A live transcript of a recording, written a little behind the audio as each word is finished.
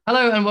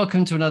Hello and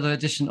welcome to another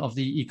edition of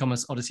the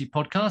E-commerce Odyssey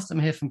podcast. I'm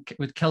here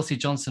with Kelsey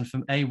Johnson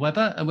from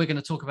AWeber, and we're going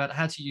to talk about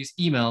how to use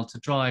email to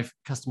drive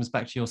customers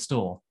back to your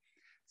store.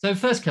 So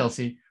first,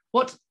 Kelsey,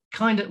 what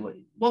kind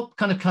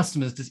of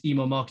customers does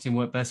email marketing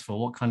work best for?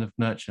 What kind of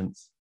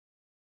merchants?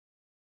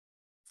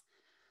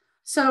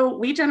 So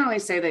we generally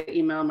say that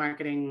email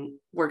marketing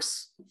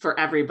works for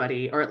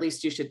everybody, or at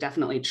least you should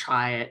definitely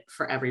try it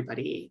for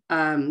everybody.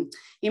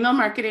 Email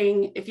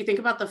marketing, if you think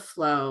about the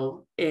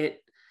flow,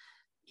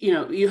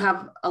 you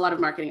have a lot of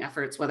marketing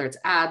efforts, whether it's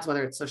ads,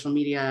 whether it's social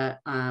media,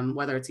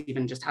 whether it's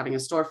even just having a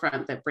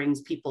storefront that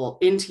brings people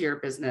into your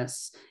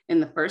business in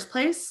the first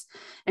place.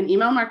 And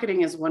email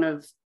marketing is one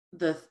of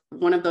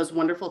those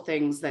wonderful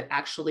things that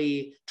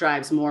actually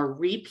drives more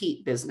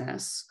repeat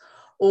business,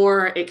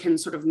 or it can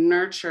sort of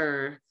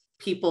nurture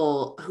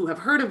people who have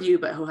heard of you,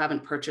 but who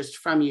haven't purchased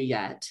from you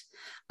yet,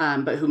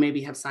 but who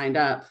maybe have signed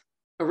up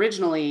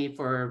originally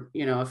for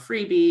a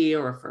freebie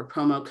or for a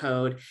promo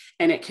code,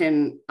 and it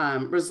can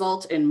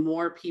result in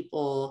more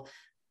people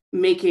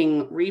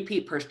making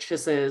repeat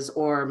purchases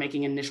or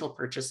making initial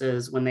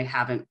purchases when they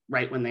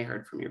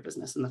heard from your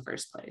business in the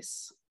first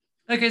place.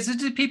 Okay, so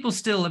do people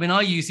still? I mean,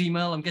 I use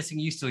email. I'm guessing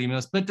you still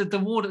emails, but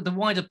the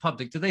wider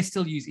public, do they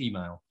still use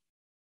email?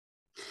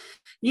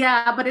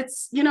 Yeah, but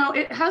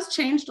it has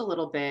changed a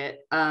little bit.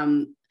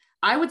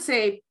 I would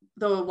say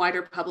the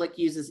wider public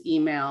uses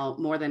email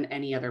more than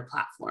any other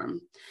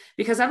platform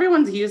because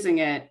everyone's using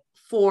it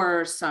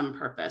for some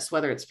purpose,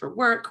 whether it's for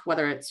work,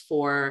 whether it's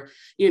for,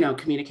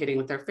 communicating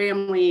with their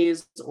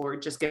families or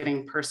just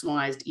getting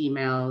personalized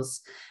emails.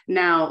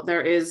 Now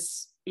there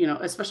is,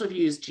 especially if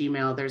you use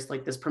Gmail, there's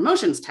like this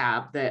promotions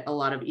tab that a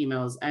lot of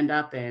emails end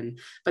up in,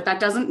 but that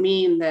doesn't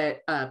mean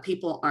that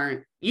people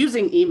aren't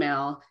using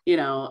email,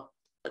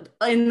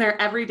 in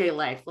their everyday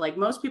life. Like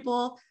most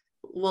people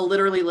will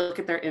literally look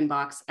at their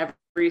inbox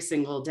every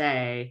single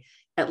day,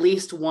 at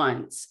least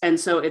once. And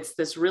so it's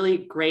this really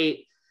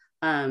great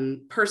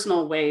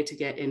personal way to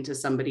get into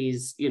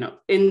somebody's,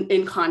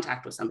 in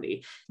contact with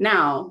somebody.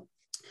 Now,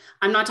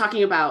 I'm not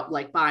talking about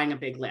like buying a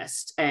big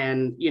list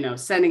and,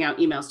 sending out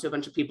emails to a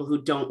bunch of people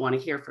who don't want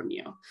to hear from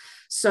you.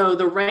 So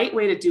the right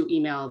way to do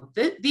email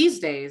these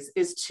days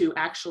is to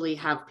actually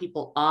have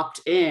people opt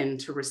in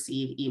to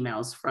receive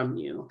emails from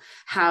you.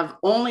 Have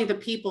only the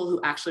people who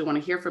actually want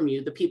to hear from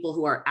you, the people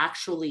who are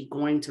actually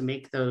going to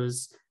make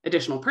those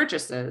additional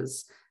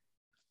purchases,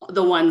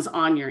 the ones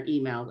on your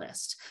email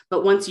list.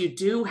 But once you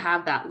do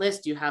have that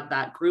list, you have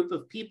that group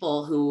of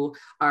people who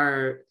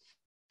are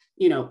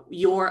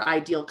your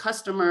ideal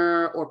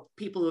customer or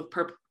people who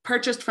have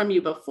purchased from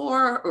you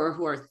before or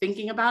who are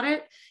thinking about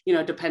it,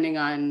 depending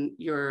on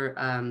your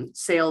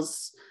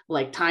sales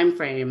time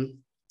frame,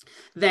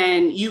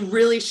 then you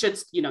really should,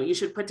 you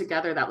should put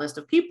together that list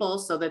of people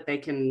so that they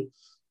can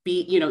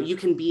be, you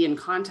can be in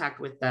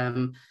contact with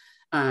them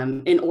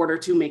in order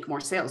to make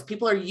more sales.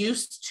 People are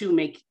used to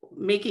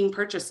making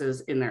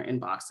purchases in their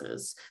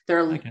inboxes.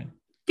 They're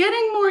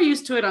getting more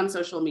used to it on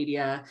social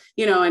media,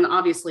 and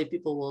obviously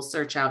people will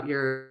search out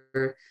your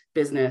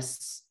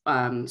business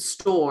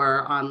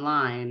store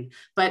online,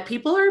 but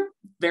people are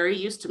very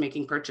used to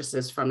making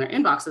purchases from their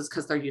inboxes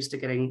because they're used to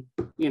getting,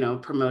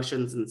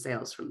 promotions and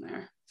sales from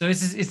there. So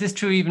is this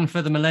true even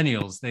for the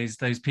millennials?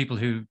 Those people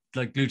who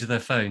like glued to their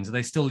phones, are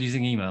they still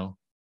using email?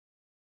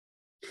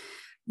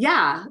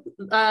 Yeah,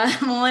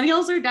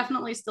 millennials are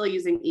definitely still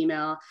using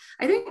email.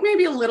 I think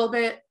maybe a little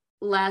bit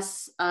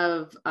less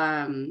of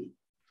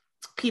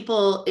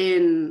people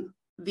in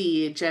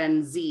the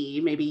Gen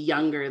Z, maybe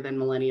younger than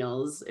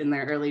millennials in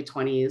their early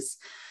 20s.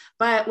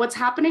 But what's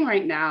happening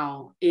right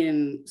now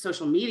in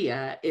social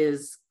media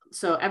is,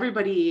 so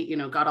everybody,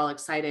 got all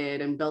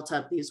excited and built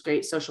up these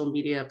great social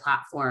media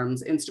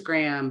platforms,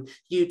 Instagram,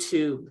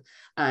 YouTube,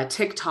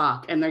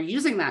 TikTok, and they're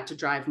using that to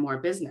drive more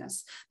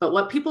business. But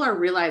what people are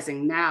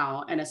realizing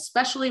now, and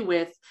especially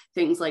with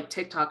things like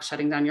TikTok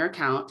shutting down your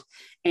account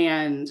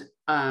and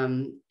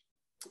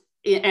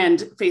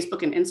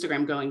Facebook and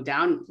Instagram going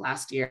down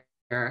last year,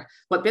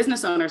 what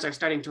business owners are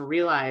starting to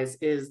realize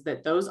is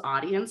that those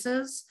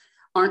audiences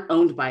aren't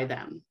owned by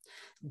them.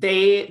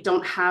 They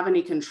don't have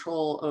any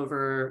control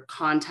over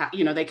contact.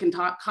 They can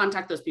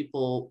contact those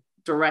people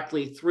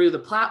directly through the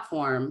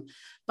platform,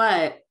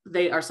 but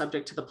they are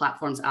subject to the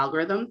platform's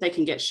algorithm. They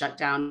can get shut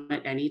down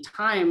at any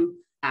time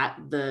at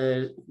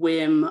the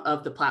whim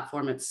of the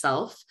platform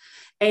itself.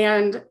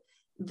 And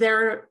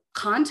their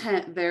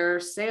content, their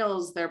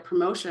sales, their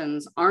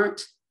promotions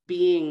aren't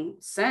being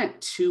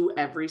sent to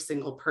every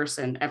single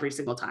person every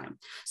single time.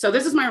 So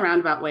this is my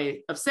roundabout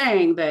way of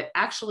saying that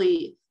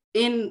actually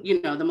in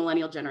the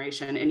millennial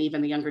generation and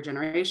even the younger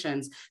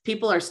generations,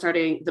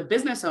 the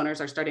business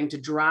owners are starting to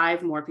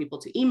drive more people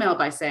to email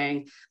by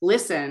saying,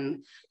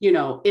 listen,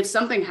 if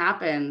something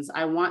happens,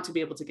 I want to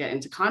be able to get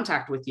into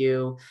contact with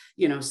you,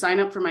 sign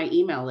up for my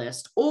email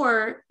list.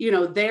 Or,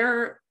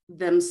 they're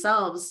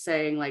themselves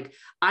saying like,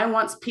 I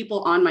want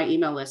people on my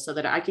email list so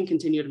that I can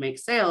continue to make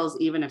sales,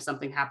 even if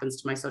something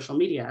happens to my social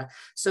media.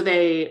 So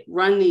they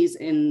run these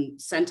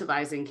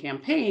incentivizing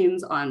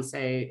campaigns on,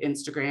 say,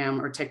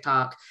 Instagram or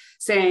TikTok,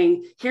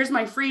 saying, here's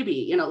my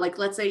freebie, like,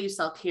 let's say you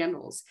sell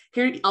candles.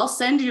 Here, I'll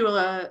send you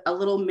a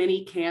little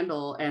mini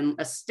candle and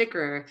a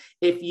sticker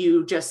if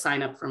you just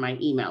sign up for my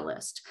email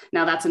list.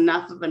 Now that's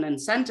enough of an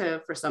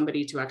incentive for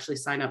somebody to actually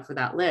sign up for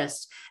that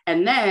list.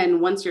 And then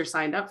once you're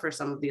signed up for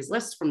some of these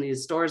lists from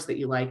these stores that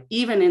you like,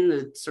 even in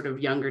the sort of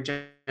younger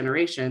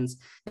generations,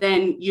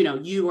 then,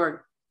 you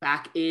are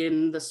back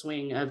in the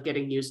swing of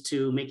getting used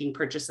to making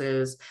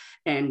purchases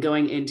and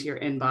going into your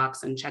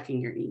inbox and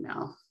checking your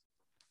email.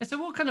 So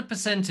what kind of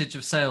percentage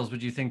of sales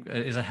would you think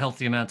is a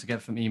healthy amount to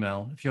get from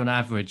email if you're an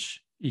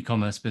average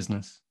e-commerce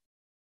business?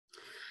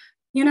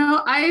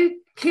 I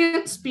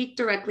can't speak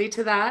directly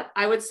to that.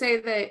 I would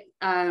say that,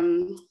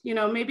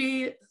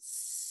 maybe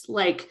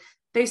like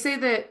they say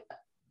that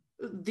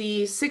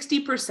the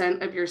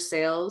 60% of your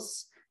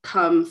sales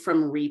come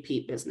from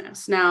repeat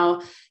business.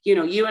 Now,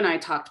 you and I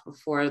talked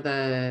before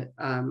the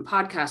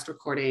podcast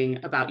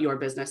recording about your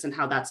business and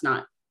how that's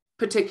not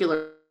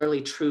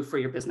particularly true for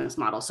your business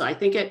model. So I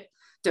think it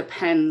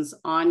depends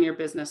on your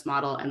business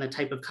model and the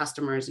type of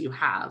customers you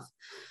have.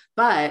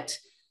 But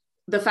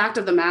the fact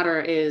of the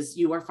matter is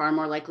you are far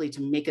more likely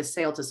to make a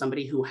sale to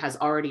somebody who has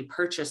already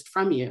purchased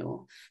from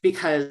you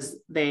because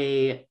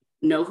they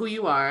know who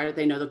you are,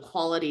 they know the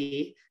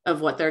quality of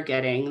what they're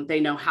getting,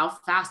 they know how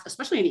fast,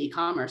 especially in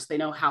e-commerce, they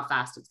know how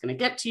fast it's going to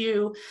get to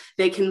you,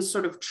 they can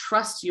sort of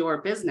trust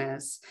your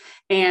business.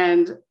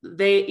 And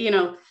they,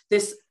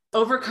 this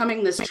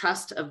overcoming this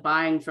trust of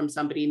buying from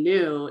somebody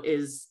new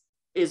is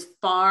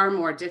far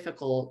more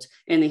difficult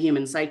in the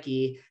human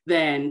psyche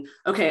than,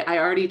 okay, I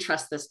already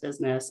trust this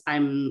business,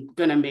 I'm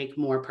going to make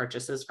more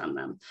purchases from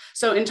them.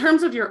 So in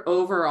terms of your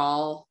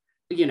overall,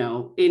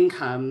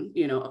 income,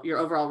 your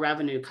overall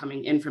revenue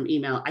coming in from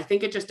email, I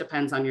think it just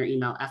depends on your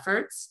email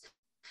efforts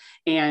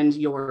and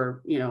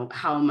your,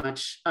 how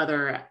much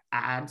other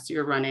ads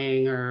you're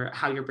running or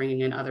how you're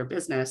bringing in other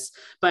business.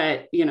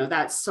 But,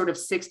 that's sort of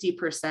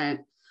 60%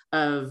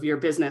 of your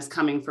business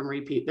coming from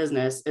repeat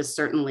business is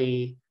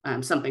certainly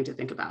something to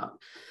think about.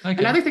 Okay.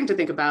 Another thing to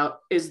think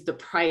about is the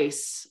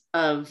price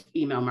of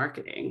email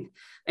marketing.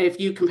 If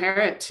you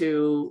compare it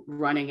to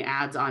running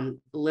ads on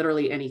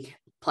literally any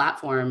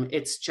platform,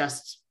 it's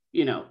just,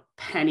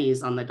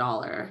 pennies on the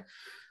dollar.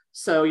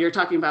 So you're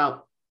talking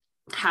about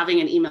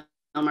having an email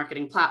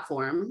marketing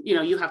platform,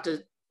 you have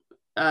to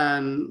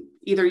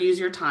either use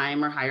your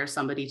time or hire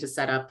somebody to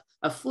set up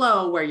a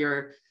flow where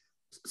you're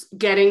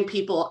getting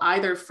people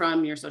either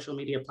from your social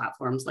media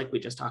platforms, like we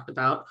just talked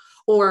about,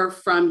 or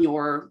from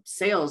your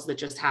sales that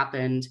just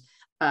happened,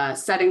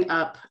 setting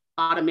up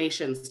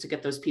automations to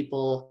get those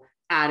people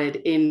added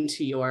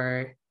into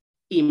your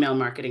email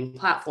marketing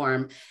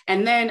platform,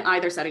 and then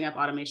either setting up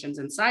automations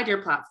inside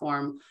your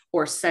platform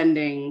or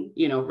sending,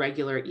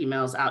 regular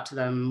emails out to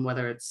them,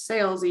 whether it's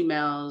sales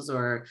emails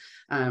or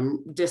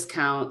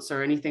discounts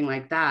or anything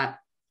like that.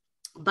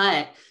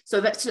 But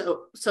so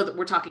that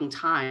we're talking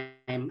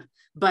time,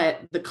 but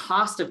the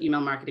cost of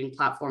email marketing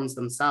platforms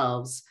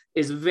themselves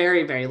is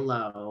very, very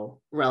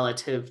low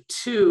relative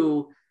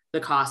to the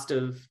cost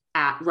of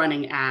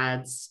running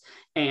ads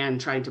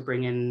and trying to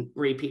bring in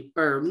repeat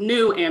or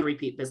new and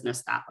repeat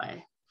business that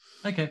way.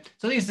 Okay,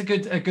 so I think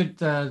it's a good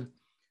time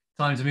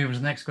to move on to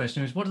the next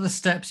question. Is what are the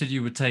steps that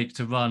you would take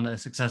to run a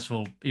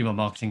successful email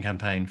marketing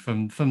campaign?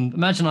 From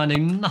imagine I know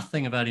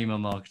nothing about email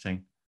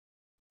marketing.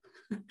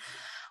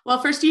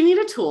 Well, first you need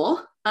a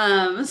tool.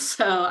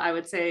 So I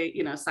would say,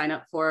 sign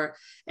up for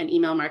an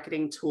email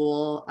marketing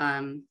tool.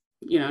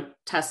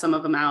 Test some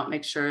of them out,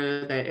 make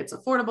sure that it's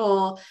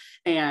affordable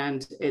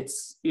and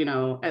it's,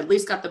 at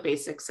least got the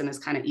basics and is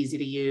kind of easy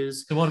to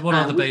use. So what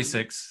are the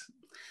basics?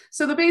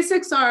 So the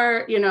basics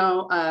are,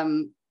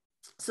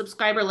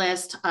 subscriber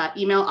list,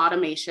 email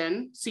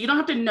automation. So you don't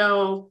have to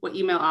know what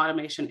email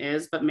automation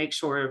is, but make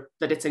sure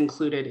that it's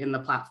included in the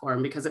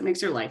platform because it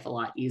makes your life a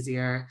lot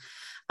easier.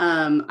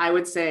 I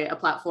would say a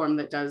platform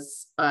that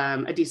does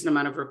a decent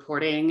amount of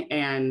reporting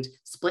and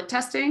split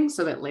testing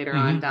so that later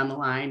on down the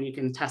line, you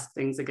can test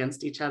things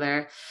against each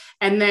other.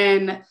 And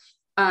then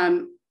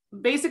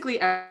basically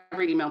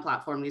every email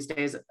platform these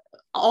days,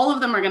 all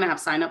of them are going to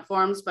have sign-up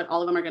forms, but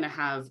all of them are going to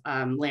have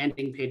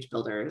landing page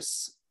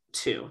builders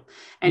too.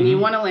 And you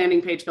want a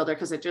landing page builder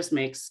because it just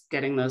makes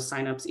getting those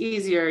signups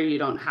easier. You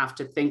don't have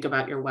to think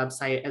about your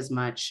website as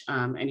much,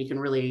 and you can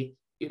really,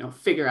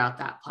 figure out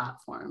that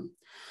platform.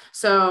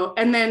 So,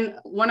 and then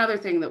one other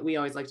thing that we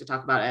always like to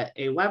talk about at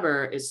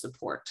AWeber is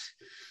support.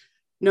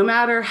 No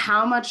matter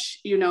how much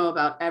you know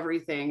about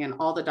everything and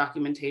all the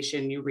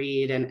documentation you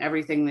read and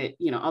everything that,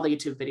 all the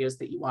YouTube videos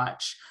that you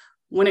watch,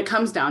 when it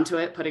comes down to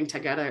it, putting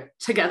together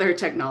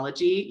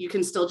technology, you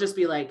can still just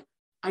be like,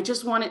 I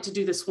just want it to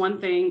do this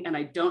one thing and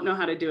I don't know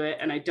how to do it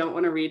and I don't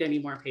want to read any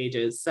more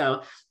pages.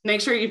 So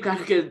make sure you've got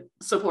a good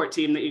support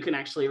team that you can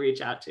actually reach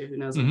out to who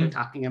knows what they're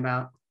talking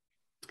about.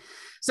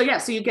 So yeah,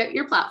 so you get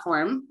your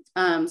platform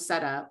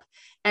set up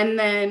And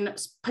then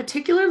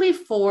particularly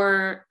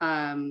for,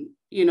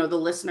 the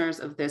listeners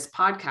of this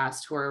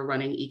podcast who are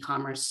running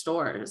e-commerce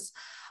stores,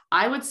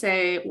 I would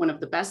say one of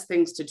the best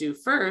things to do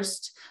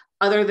first,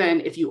 other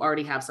than if you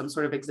already have some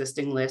sort of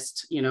existing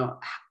list,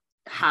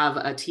 have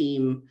a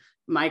team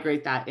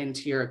migrate that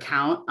into your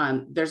account.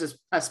 There's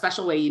a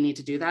special way you need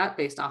to do that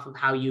based off of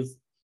how you've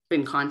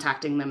been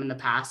contacting them in the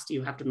past.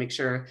 You have to make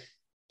sure,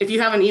 if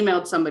you haven't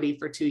emailed somebody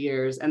for 2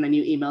 years and then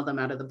you email them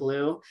out of the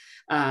blue,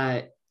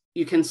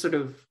 you can sort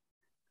of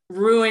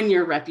ruin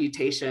your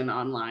reputation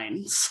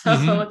online.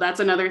 So that's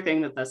another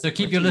thing that so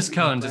keep your list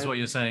current is what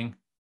you're saying.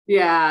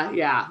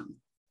 Yeah.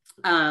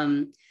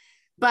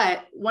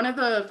 But one of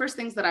the first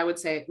things that I would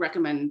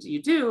recommend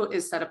you do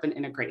is set up an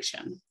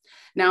integration.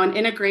 Now, an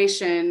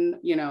integration,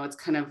 it's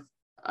kind of,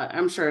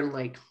 I'm sure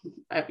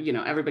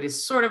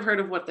everybody's sort of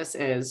heard of what this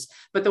is,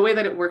 but the way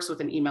that it works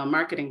with an email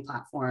marketing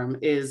platform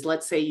is,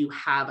 let's say you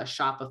have a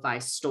Shopify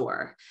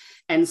store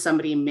and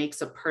somebody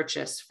makes a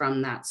purchase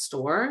from that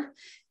store,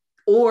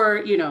 or,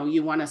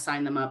 you want to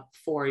sign them up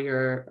for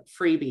your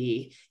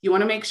freebie. You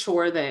want to make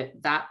sure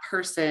that that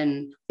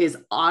person is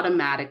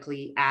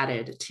automatically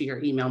added to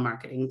your email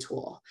marketing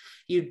tool.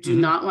 You do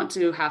not want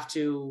to have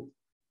to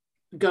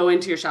go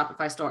into your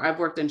Shopify store. I've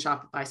worked in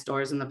Shopify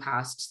stores in the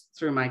past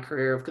through my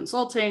career of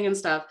consulting and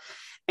stuff.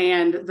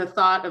 And the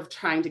thought of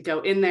trying to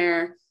go in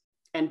there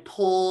and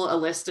pull a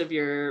list of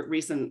your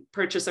recent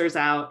purchasers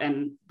out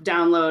and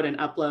download and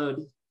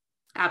upload,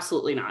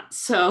 absolutely not.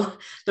 So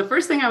the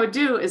first thing I would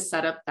do is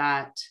set up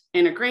that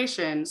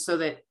integration so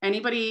that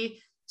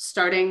anybody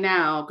starting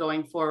now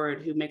going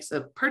forward who makes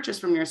a purchase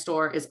from your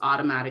store is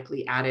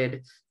automatically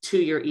added to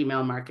your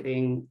email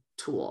marketing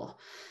tool.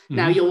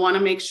 Now, you'll want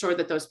to make sure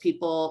that those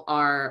people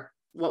are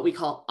what we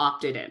call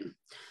opted in.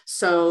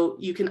 So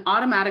you can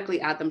automatically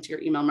add them to your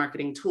email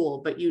marketing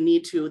tool, but you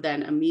need to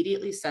then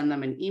immediately send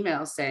them an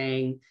email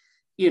saying,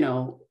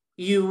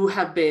 you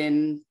have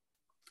been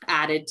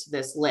added to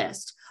this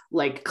list.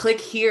 Like, click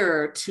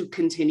here to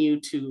continue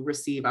to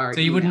receive our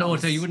So you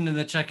emails. you wouldn't in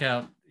the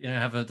checkout,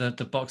 have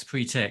the box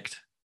pre-ticked.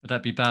 Would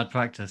that be bad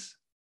practice?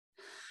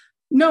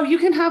 No, you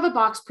can have a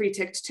box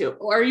pre-ticked too,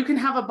 or you can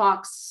have a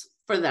box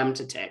for them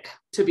to tick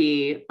to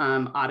be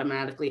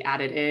automatically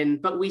added in.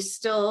 But we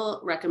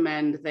still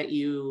recommend that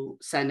you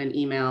send an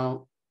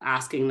email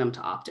asking them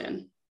to opt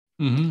in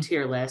to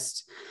your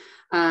list.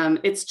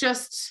 It's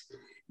just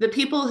the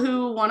people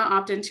who want to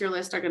opt into your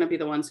list are going to be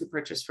the ones who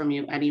purchase from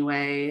you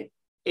anyway.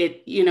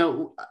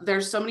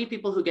 There's so many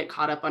people who get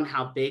caught up on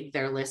how big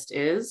their list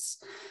is,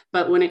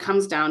 but when it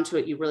comes down to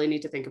it, you really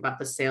need to think about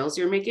the sales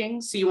you're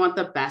making. So you want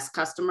the best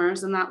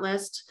customers in that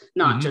list,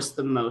 not just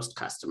the most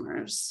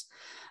customers.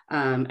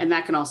 And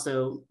that can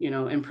also,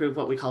 improve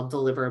what we call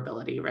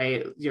deliverability,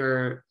 right?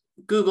 Your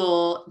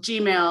Google,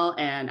 Gmail,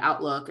 and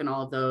Outlook and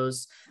all of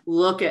those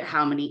look at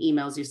how many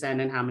emails you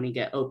send and how many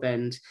get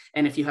opened.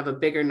 And if you have a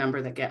bigger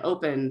number that get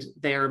opened,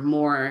 they're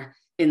more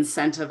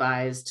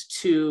incentivized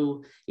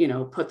to,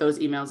 put those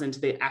emails into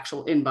the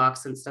actual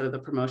inbox instead of the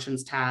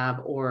promotions tab,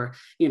 or,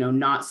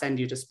 not send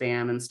you to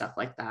spam and stuff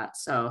like that.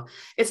 So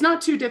it's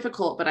not too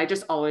difficult, but I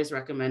just always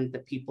recommend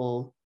that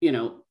people,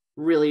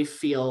 really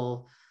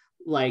feel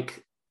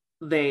like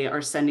they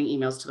are sending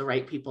emails to the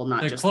right people,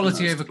 not just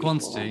quality over people.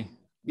 quantity.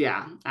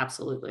 Yeah,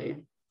 absolutely.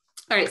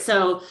 All right.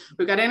 So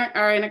we've got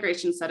our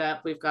integration set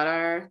up. We've got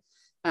our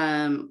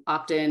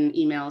opt-in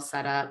email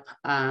set up.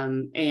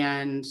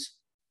 And,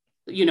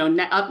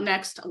 up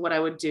next, what I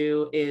would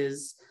do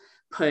is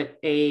put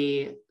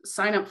a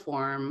sign-up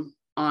form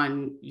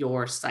on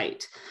your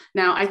site.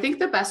 Now, I think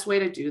the best way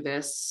to do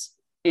this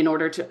in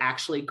order to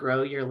actually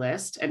grow your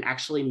list and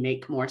actually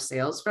make more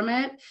sales from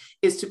it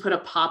is to put a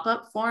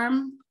pop-up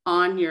form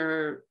on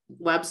your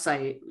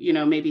website,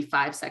 maybe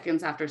 5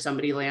 seconds after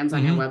somebody lands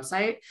on your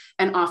website,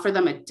 and offer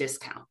them a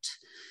discount.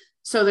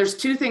 So there's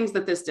two things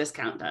that this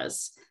discount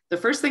does. The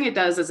first thing it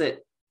does is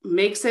it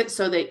makes it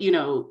so that,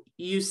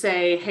 you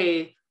say,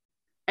 hey,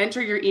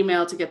 enter your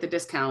email to get the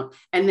discount,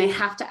 and they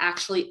have to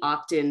actually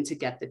opt in to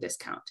get the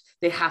discount.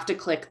 They have to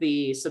click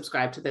the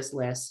subscribe to this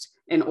list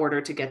in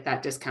order to get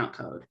that discount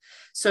code.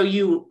 So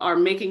you are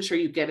making sure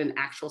you get an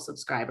actual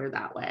subscriber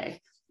that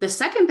way. The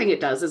second thing it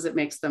does is it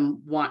makes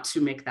them want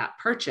to make that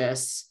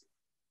purchase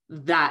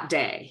that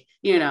day.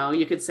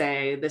 You could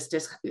say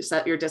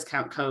set your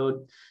discount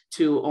code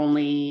to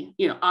only,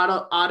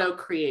 auto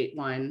create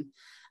one,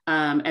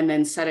 and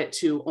then set it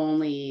to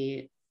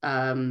only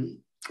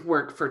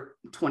work for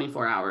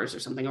 24 hours or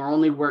something, or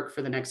only work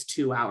for the next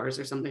 2 hours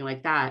or something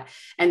like that.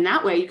 And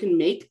that way you can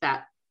make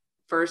that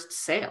first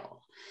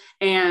sale.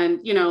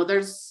 And,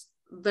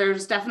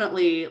 there's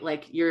definitely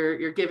like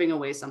you're giving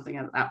away something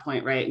at that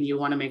point, right? And you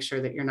want to make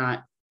sure that you're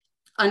not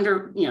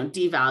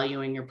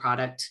devaluing your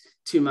product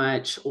too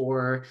much,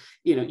 or,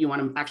 you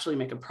want to actually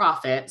make a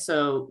profit.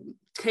 So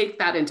take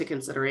that into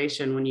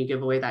consideration when you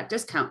give away that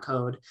discount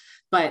code,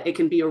 but it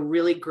can be a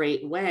really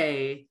great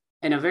way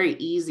and a very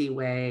easy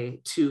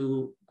way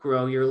to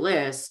grow your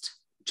list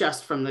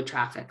just from the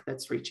traffic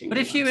that's reaching. But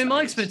if you, in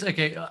my experience,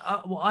 okay,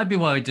 well, I'd be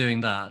worried doing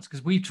that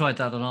because we tried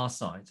that on our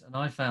site, and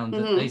I found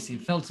that basically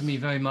it felt to me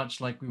very much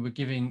like we were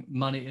giving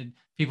money.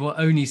 People were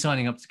only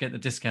signing up to get the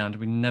discount.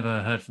 We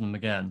never heard from them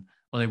again,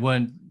 or they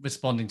weren't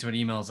responding to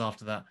any emails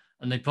after that,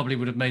 and they probably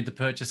would have made the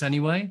purchase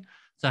anyway.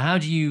 So how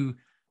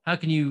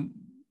can you,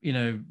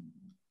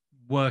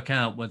 work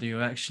out whether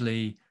you're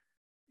actually,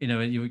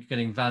 you're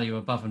getting value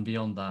above and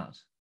beyond that?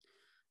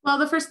 Well,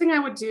 the first thing I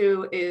would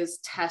do is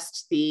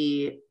test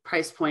the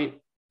price point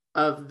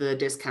of the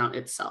discount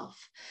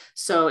itself.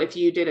 So if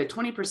you did a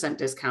 20%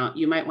 discount,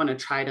 you might want to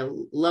try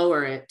to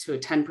lower it to a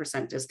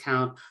 10%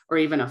 discount or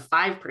even a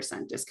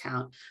 5%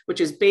 discount, which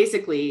is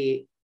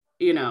basically,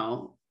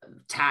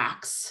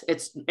 tax.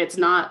 It's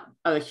not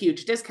a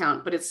huge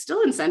discount, but it's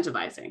still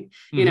incentivizing.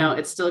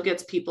 It still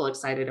gets people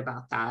excited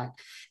about that,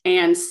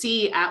 and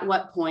see at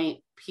what point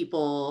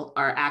people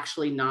are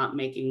actually not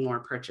making more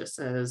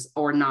purchases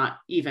or not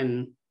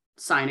even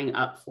signing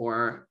up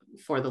for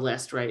the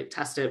list, right?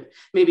 Test it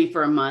maybe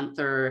for a month,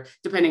 or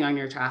depending on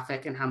your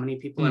traffic and how many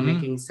people are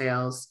making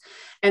sales.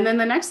 And then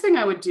the next thing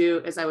I would do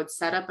is I would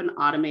set up an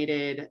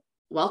automated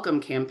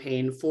welcome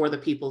campaign for the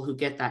people who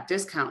get that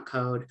discount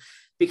code,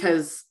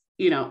 because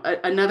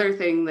another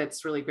thing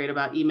that's really great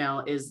about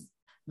email is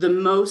the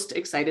most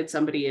excited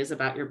somebody is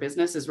about your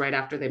business is right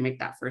after they make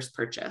that first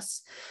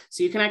purchase.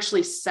 So you can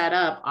actually set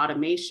up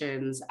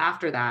automations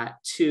after that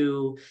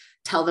to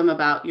tell them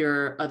about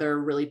your other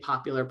really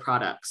popular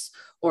products,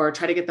 or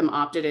try to get them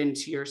opted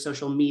into your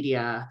social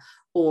media,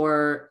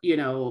 or,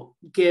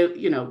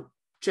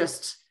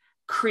 just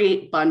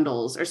create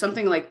bundles or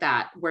something like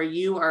that, where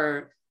you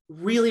are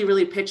really,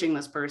 really pitching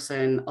this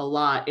person a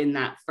lot in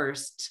that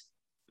first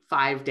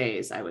 5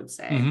 days, I would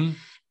say.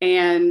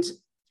 And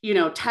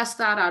test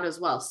that out as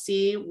well.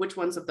 See which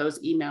ones of those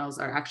emails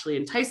are actually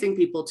enticing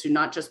people to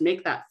not just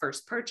make that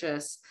first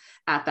purchase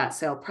at that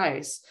sale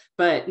price,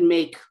 but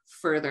make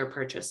further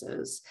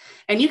purchases.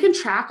 And you can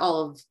track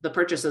all of the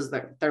purchases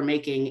that they're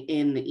making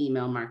in the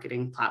email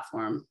marketing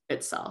platform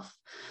itself.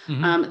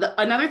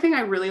 Another thing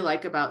I really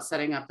like about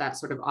setting up that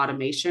sort of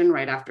automation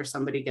right after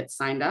somebody gets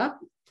signed up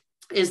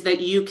is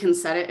that you can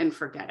set it and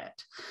forget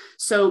it.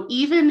 So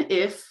even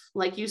if,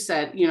 like you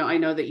said, I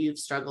know that you've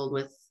struggled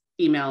with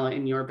email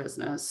in your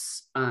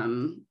business,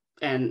 and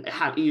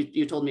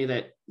you told me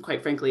that,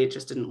 quite frankly, it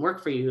just didn't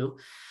work for you.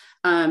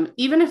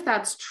 Even if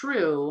that's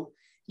true,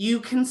 you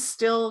can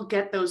still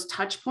get those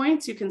touch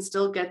points. You can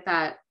still get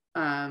that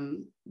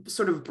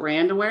sort of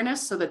brand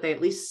awareness, so that they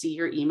at least see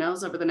your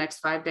emails over the next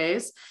 5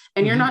 days,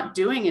 and you're not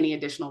doing any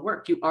additional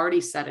work. You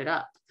already set it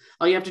up.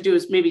 All you have to do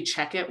is maybe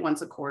check it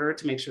once a quarter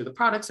to make sure the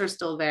products are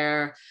still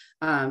there,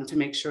 to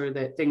make sure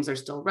that things are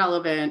still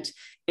relevant.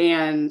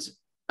 And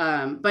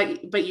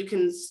but you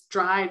can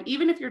drive,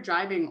 even if you're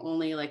driving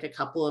only like a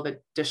couple of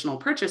additional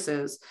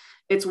purchases,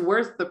 it's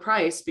worth the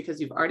price because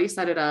you've already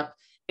set it up,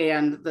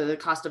 and the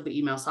cost of the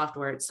email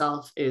software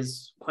itself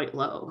is quite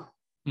low.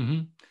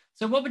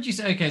 So what would you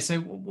say? Okay, so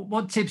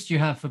what tips do you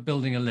have for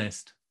building a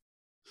list?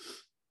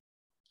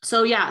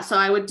 So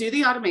I would do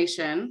the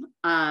automation.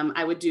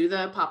 I would do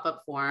the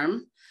pop-up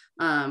form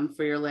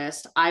for your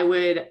list. I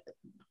would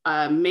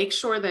make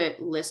sure that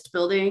list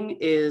building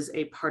is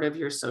a part of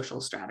your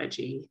social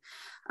strategy.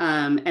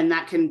 And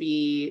that can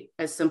be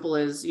as simple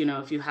as,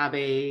 if you have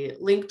a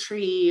link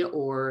tree,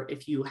 or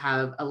if you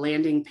have a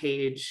landing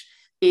page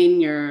in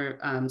your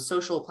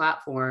social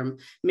platform,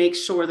 make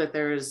sure that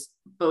there's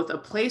both a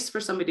place for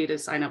somebody to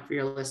sign up for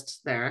your list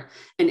there,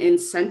 an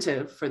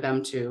incentive for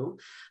them to.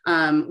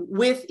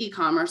 With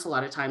e-commerce, a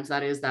lot of times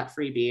that is that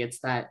freebie, it's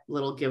that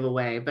little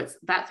giveaway, but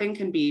that thing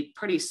can be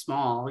pretty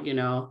small,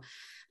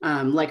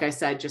 like I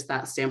said, just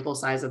that sample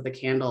size of the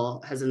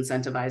candle has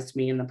incentivized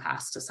me in the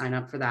past to sign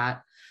up for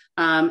that.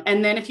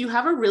 And then if you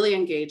have a really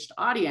engaged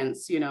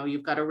audience,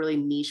 you've got a really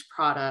niche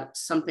product,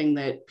 something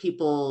that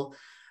people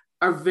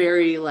are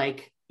very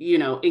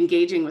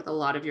engaging with a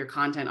lot of your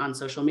content on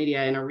social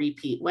media in a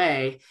repeat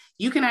way,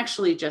 you can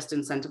actually just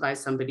incentivize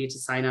somebody to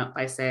sign up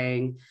by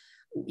saying,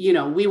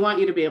 we want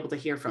you to be able to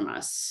hear from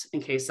us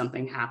in case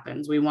something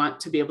happens. We want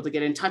to be able to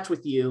get in touch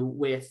with you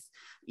with,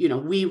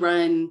 we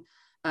run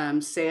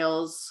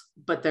sales,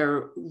 but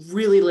they're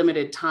really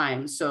limited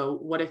time. So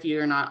what if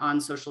you're not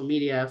on social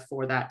media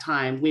for that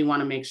time? We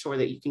want to make sure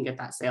that you can get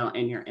that sale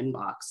in your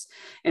inbox.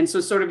 And so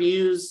sort of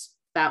use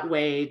that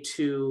way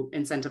to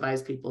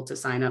incentivize people to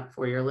sign up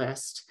for your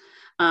list.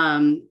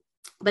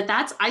 But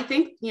I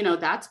think,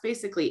 that's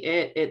basically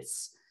it.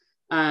 It's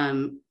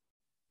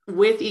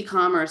with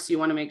e-commerce, you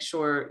want to make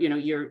sure,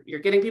 you're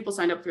getting people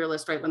signed up for your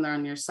list right when they're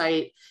on your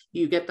site.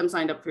 You get them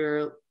signed up for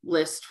your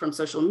list from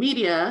social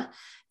media,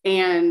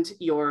 and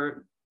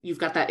you've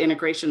got that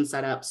integration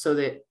set up so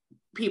that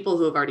people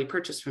who have already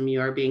purchased from you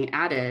are being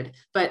added.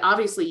 But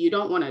obviously you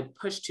don't want to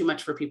push too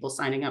much for people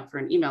signing up for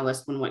an email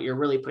list when what you're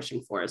really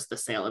pushing for is the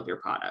sale of your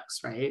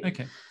products, right?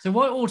 Okay. So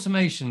what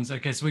automations?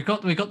 Okay. So we've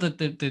got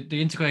the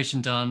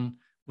integration done.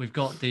 We've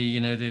got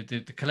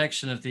the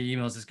collection of the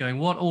emails is going.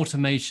 What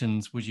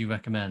automations would you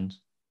recommend?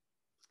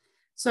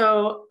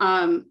 So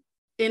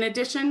in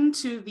addition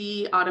to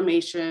the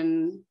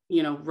automation,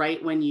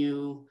 right when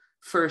you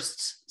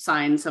first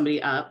sign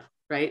somebody up,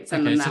 right?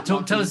 Send them that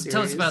so tell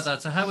us about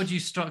that. So how would you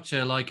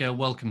structure like a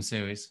welcome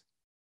series?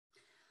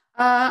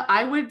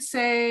 I would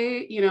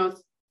say,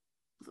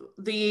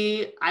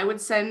 I would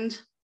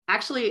send,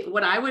 actually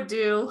what I would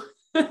do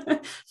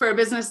for a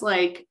business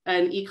like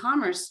an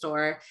e-commerce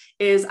store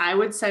is I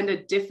would send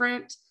a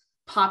different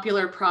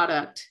popular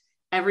product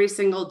every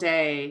single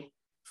day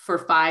for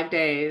 5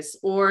 days,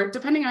 or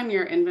depending on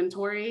your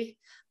inventory,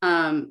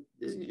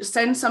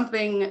 send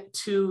something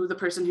to the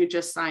person who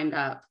just signed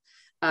up.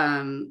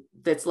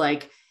 That's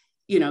like,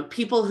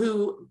 people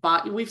who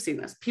bought, we've seen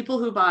this, people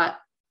who bought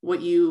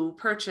what you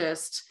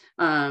purchased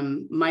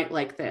might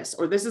like this,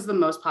 or this is the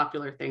most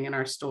popular thing in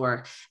our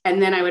store.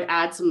 And then I would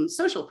add some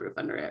social proof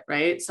under it,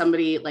 right?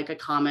 Somebody like a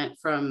comment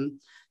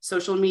from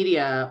social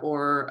media,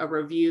 or a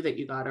review that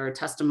you got, or a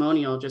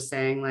testimonial just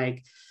saying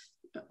like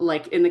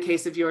in the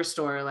case of your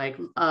store, like,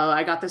 oh,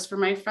 I got this for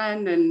my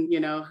friend, and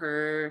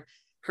her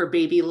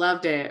baby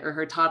loved it, or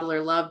her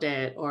toddler loved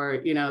it,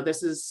 or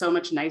this is so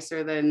much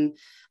nicer than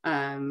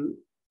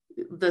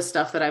the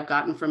stuff that I've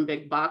gotten from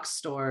big box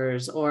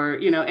stores, or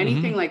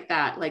anything like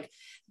that. Like,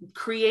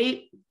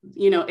 create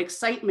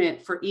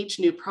excitement for each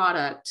new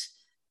product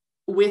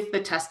with the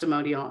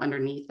testimonial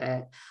underneath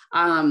it.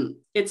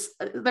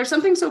 There's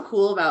something so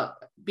cool about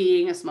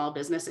being a small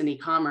business in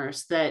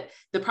e-commerce, that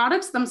the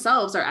products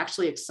themselves are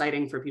actually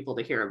exciting for people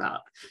to hear about.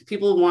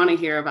 People want to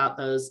hear about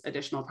those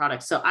additional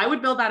products. So I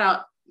would build that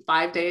out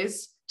 5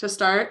 days to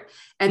start.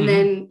 And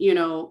then,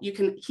 you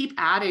can keep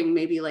adding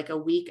maybe like a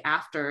week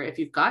after, if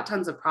you've got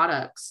tons of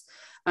products.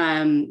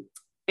 And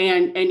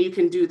you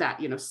can do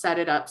that, set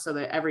it up so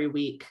that every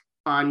week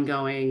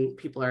ongoing,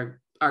 people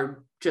are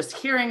just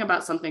hearing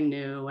about something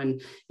new,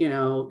 and,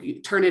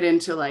 you turn it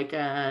into like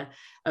a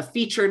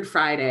featured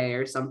Friday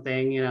or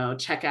something,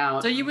 check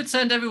out. So you would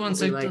send everyone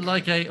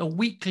like a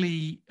week.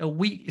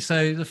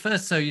 So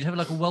so you'd have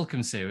like a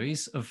welcome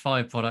series of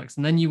 5 products.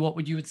 And then you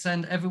would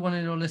send everyone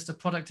in your list a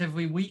product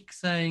every week,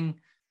 saying,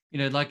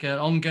 like an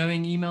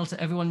ongoing email to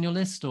everyone in your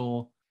list,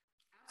 or?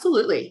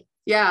 Absolutely.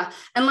 Yeah.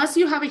 Unless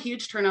you have a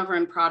huge turnover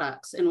in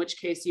products, in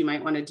which case you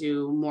might want to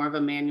do more of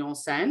a manual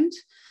send.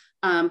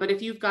 But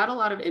if you've got a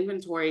lot of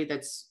inventory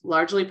that's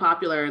largely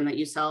popular and that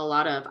you sell a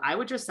lot of, I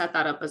would just set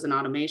that up as an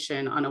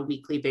automation on a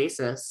weekly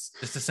basis.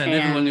 Just to send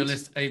everyone on your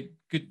list a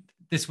good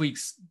this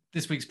week's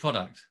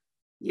product.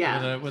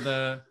 Yeah.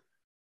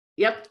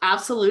 Yep,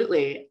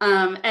 absolutely.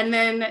 And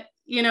then,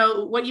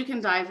 what you can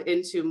dive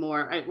into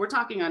more, we're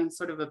talking on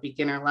sort of a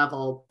beginner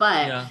level,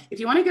 but if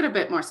you want to get a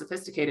bit more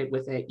sophisticated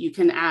with it, you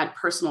can add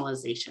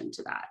personalization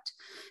to that.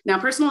 Now,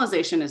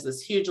 personalization is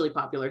this hugely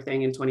popular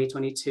thing in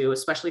 2022,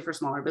 especially for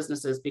smaller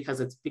businesses,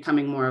 because it's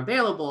becoming more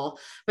available,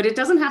 but it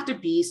doesn't have to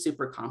be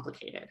super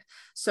complicated.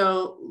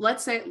 So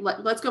let's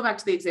go back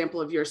to the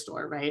example of your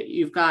store, right?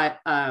 You've got,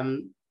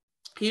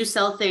 you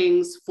sell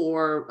things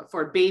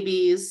for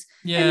babies,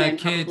 and then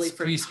kids, probably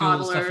for preschool,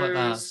 toddlers, stuff like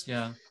that.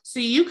 Yeah. So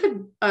you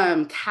could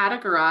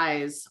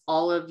categorize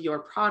all of your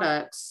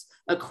products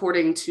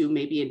according to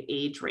maybe an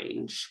age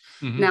range.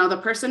 Now,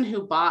 the person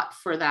who bought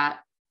for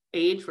that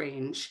age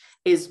range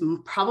is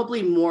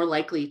probably more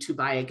likely to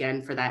buy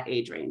again for that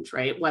age range,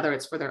 right? Whether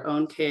it's for their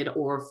own kid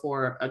or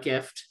for a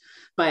gift,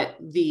 but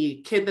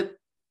the kid that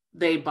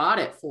they bought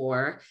it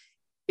for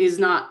is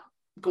not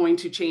going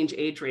to change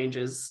age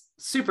ranges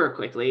super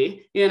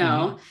quickly,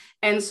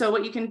 And so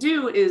what you can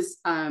do is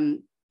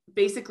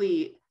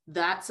basically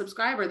that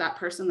subscriber, that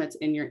person that's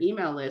in your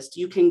email list,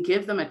 you can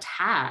give them a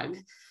tag,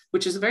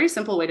 which is a very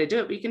simple way to do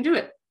it, but you can do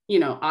it,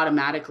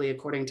 automatically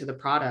according to the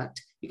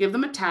product. You give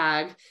them a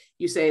tag,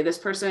 you say this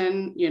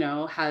person,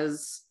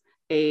 has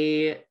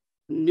a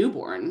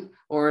newborn,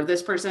 or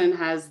this person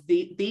has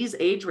these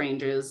age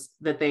ranges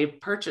that they've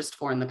purchased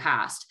for in the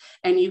past.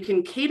 And you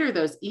can cater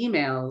those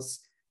emails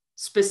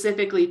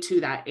specifically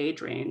to that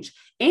age range.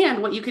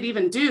 And what you could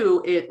even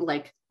do,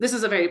 this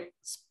is a very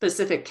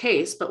specific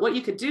case, but what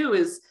you could do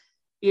is,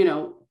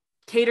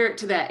 cater it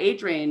to that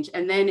age range.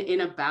 And then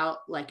in about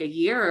like a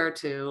year or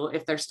two,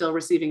 if they're still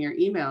receiving your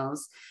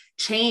emails,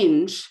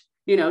 change,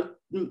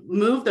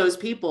 move those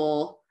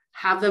people,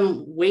 have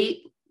them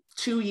wait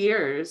 2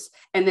 years,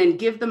 and then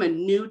give them a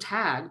new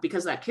tag,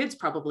 because that kid's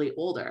probably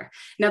older.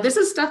 Now, this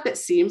is stuff that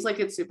seems like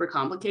it's super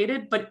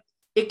complicated, but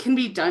it can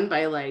be done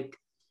by like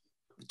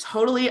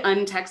totally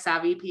untech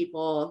savvy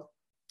people.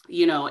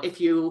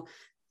 If you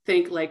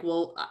think like,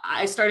 well,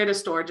 I started a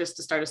store just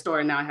to start a store,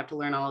 and now I have to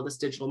learn all of this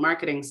digital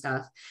marketing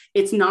stuff.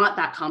 It's not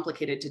that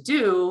complicated to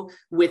do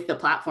with the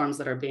platforms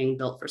that are being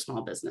built for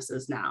small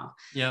businesses now.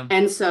 Yeah.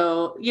 And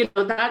so,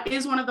 that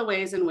is one of the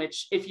ways in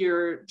which, if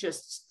you're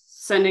just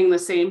sending the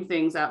same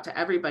things out to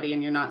everybody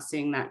and you're not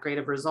seeing that great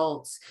of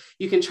results,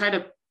 you can try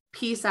to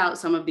piece out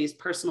some of these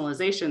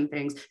personalization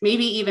things,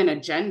 maybe even a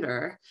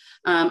gender.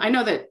 I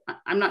know that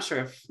I'm not sure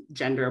if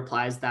gender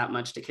applies that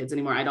much to kids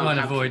anymore. I don't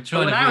have kids,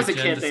 but when I was a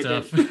kid, they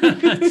did.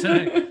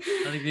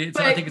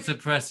 I think it's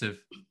oppressive.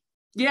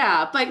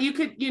 Yeah, but you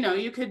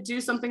could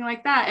do something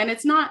like that, and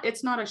it's not a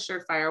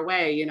surefire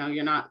way.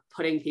 You're not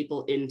putting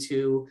people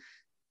into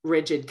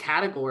rigid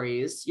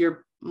categories.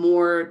 You're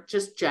more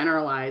just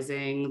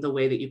generalizing the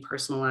way that you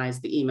personalize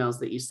the emails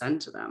that you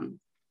send to them.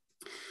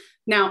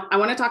 Now, I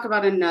want to talk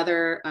about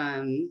another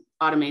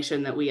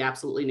automation that we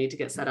absolutely need to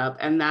get set up,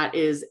 and that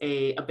is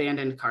a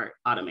abandoned cart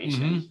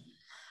automation.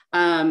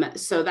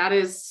 So that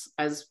is,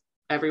 as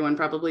everyone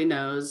probably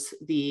knows,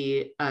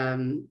 the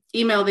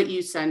email that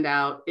you send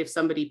out if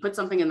somebody puts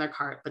something in their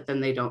cart, but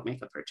then they don't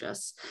make a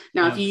purchase.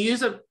 Now, if you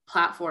use a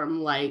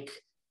platform like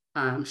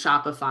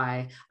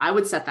Shopify, I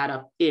would set that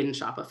up in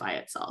Shopify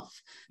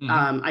itself.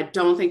 I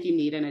don't think you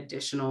need an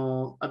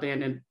additional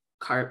abandoned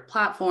cart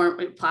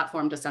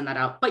platform to send that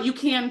out, but you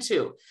can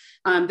too.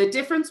 The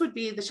difference would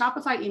be the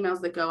Shopify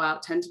emails that go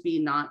out tend to be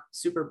not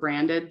super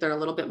branded. They're a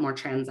little bit more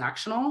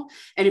transactional.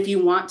 And if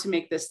you want to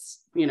make this,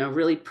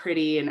 really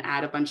pretty and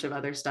add a bunch of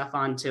other stuff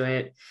onto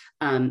it,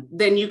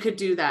 then you could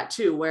do that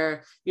too,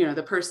 where,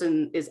 the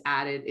person is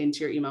added into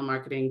your email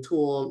marketing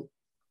tool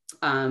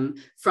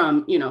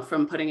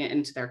from putting it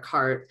into their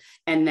cart,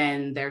 and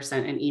then they're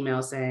sent an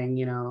email saying,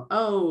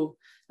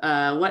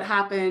 what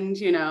happened?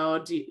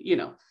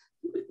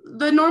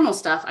 The normal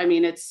stuff. I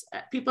mean,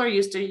 people are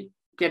used to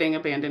getting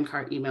abandoned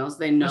cart emails.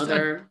 They know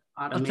they're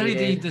automated. I'll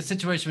tell you the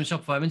situation with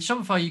Shopify. I mean,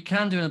 Shopify, you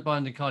can do an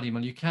abandoned cart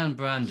email. You can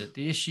brand it.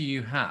 The issue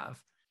you have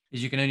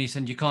is you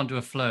can't do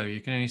a flow.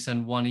 You can only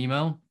send one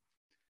email.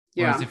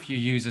 Whereas if you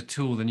use a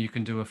tool, then you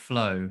can do a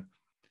flow.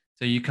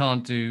 So you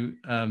can't do,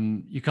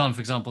 for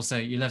example,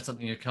 say you left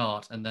something in your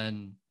cart and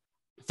then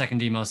a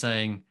second email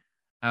saying,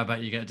 how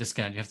about you get a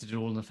discount? You have to do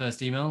it all in the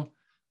first email,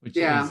 which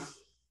is,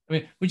 I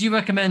mean, would you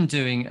recommend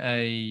doing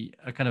a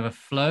kind of a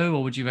flow,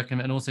 or would you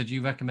recommend, and also do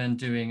you recommend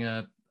doing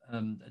a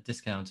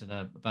discount in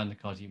a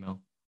abandoned cart email?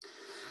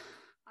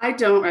 I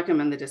don't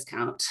recommend the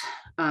discount.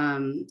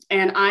 And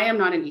I am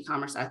not an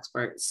e-commerce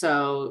expert,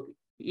 so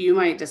you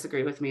might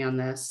disagree with me on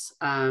this.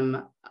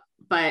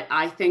 But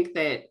I think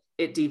that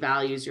it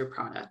devalues your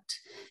product.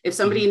 If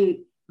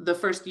somebody, the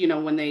first,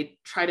 when they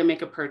try to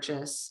make a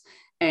purchase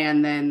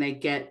and then they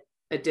get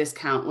a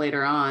discount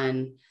later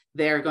on,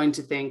 they're going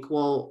to think,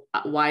 well,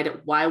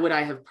 why would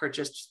I have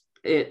purchased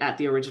it at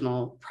the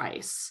original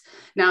price?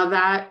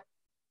 Now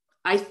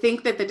I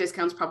think that the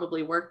discounts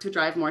probably work to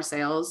drive more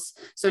sales.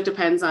 So it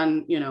depends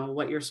on,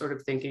 what you're sort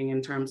of thinking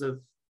in terms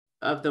of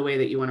the way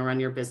that you want to run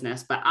your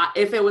business. But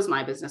if it was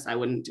my business, I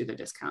wouldn't do the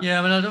discount. Yeah,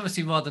 I mean, I'd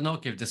obviously rather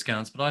not give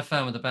discounts, but I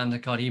found with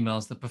abandoned cart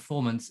emails,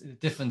 the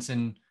difference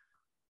in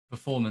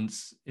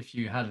performance, if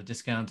you had a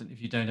discount and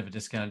if you don't have a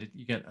discount,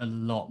 you get a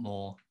lot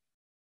more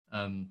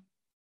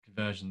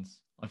conversions.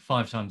 Like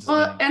 5 times as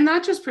many. And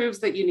that just proves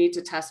that you need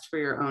to test for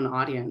your own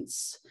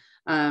audience.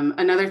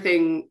 Another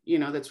thing,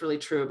 that's really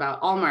true about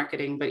all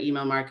marketing, but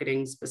email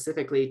marketing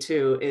specifically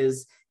too,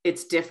 is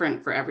it's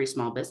different for every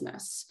small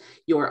business.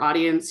 Your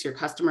audience, your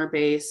customer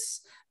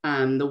base,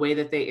 the way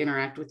that they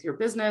interact with your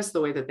business,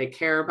 the way that they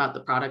care about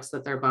the products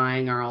that they're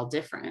buying are all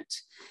different.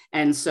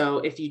 And so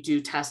if you do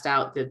test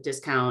out the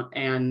discount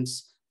and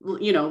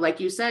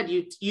like you said,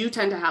 you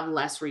tend to have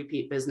less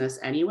repeat business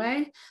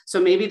anyway. So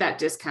maybe that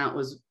discount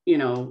was,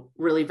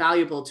 really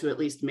valuable to at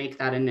least make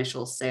that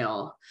initial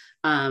sale.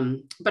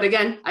 But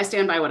again, I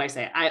stand by what I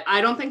say. I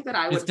don't think that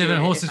I would. It's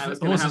different horses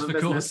for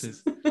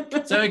courses.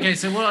 So, okay.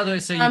 So what other,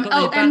 so you've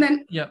got and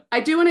then I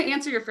do want to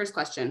answer your first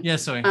question. Yeah,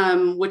 sorry.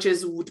 Which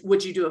is,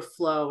 would you do a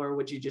flow or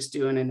would you just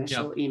do an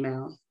initial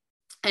email?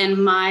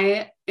 And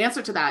my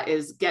answer to that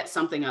is get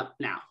something up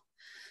now.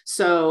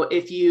 So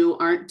if you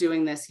aren't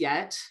doing this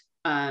yet,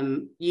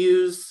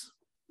 use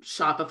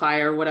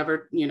Shopify or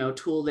whatever,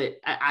 tool that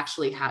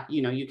actually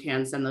you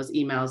can send those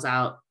emails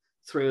out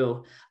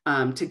through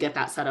to get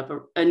that set up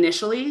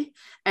initially.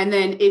 And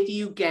then if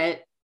you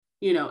get,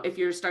 if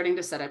you're starting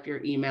to set up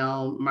your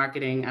email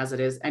marketing as it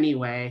is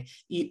anyway,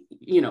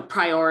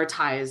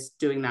 prioritize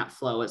doing that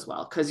flow as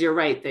well. Cause you're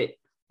right that,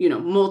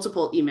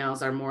 multiple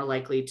emails are more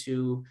likely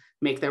to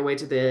make their way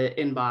to the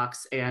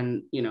inbox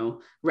and,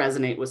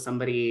 resonate with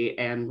somebody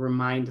and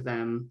remind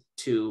them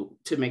to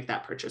make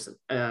that purchase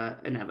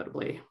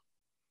inevitably.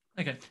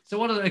 Okay.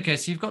 So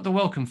so you've got the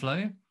welcome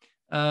flow.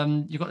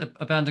 You've got the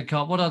abandoned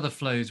cart. What other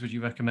flows would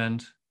you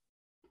recommend?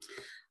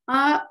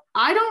 I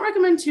don't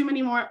recommend too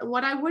many more.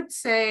 What I would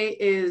say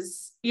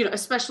is,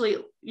 especially,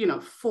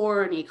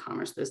 for an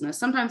e-commerce business,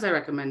 sometimes I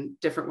recommend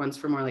different ones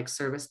for more like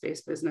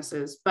service-based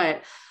businesses,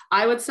 but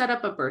I would set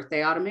up a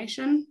birthday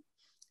automation.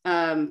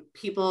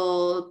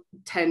 People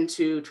tend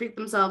to treat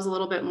themselves a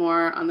little bit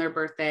more on their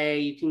birthday.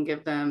 You can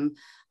give them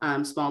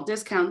small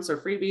discounts or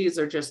freebies,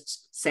 or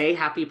just say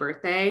happy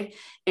birthday.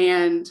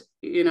 And,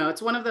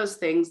 it's one of those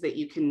things that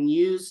you can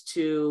use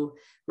to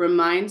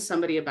remind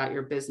somebody about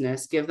your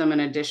business, give them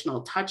an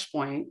additional touch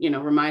point,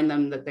 remind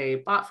them that they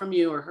bought from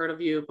you or heard of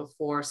you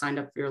before, signed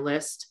up for your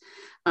list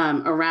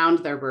around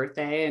their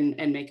birthday,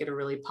 and make it a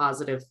really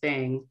positive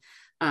thing.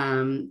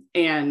 And,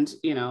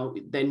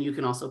 then you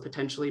can also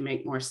potentially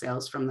make more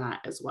sales from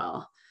that as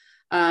well.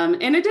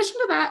 In addition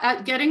to that,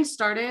 at getting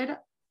started,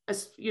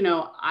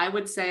 I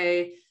would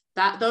say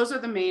that those are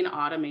the main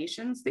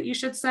automations that you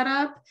should set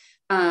up.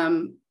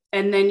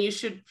 And then you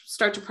should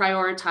start to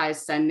prioritize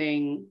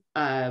sending,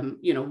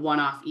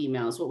 one-off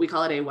emails, what we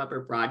call it a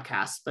Weber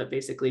broadcast, but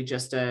basically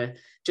just a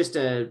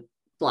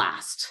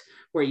blast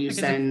where you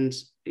send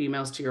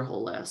emails to your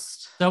whole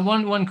list. So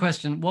one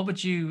question, what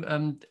would you,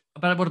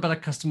 what about a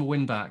customer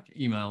win back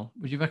email?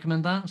 Would you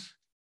recommend that?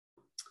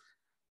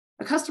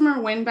 A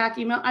customer win back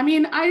email? I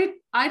mean,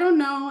 I don't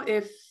know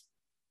if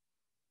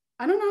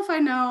I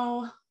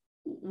know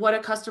what a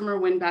customer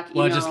win back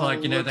email. Well, just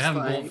like, they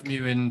haven't like. bought from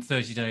you in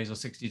 30 days or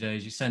 60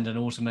 days. You send an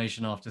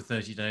automation after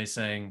 30 days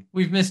saying,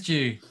 we've missed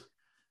you,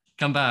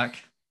 come back.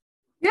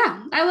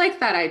 Yeah, I like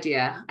that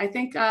idea. I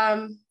think,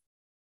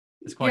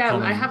 it's quite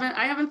common. I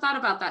haven't thought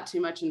about that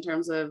too much in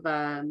terms of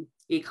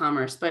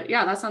e-commerce, but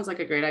yeah, that sounds like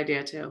a great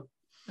idea too.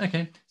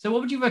 Okay. So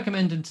what would you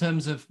recommend in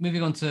terms of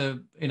moving on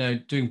to,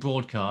 doing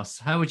broadcasts?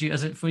 How would you,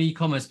 for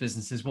e-commerce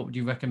businesses, what would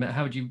you recommend?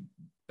 How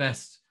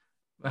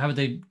would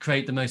they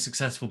create the most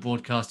successful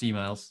broadcast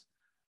emails?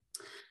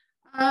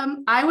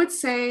 I would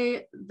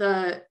say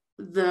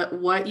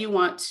what you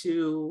want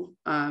to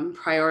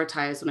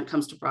prioritize when it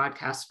comes to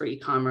broadcasts for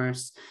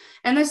e-commerce,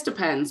 and this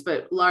depends,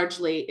 but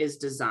largely is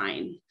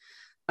design.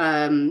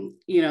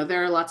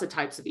 There are lots of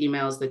types of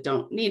emails that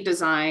don't need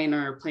design,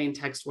 or plain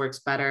text works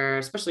better,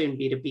 especially in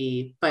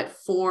B2B. But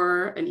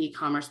for an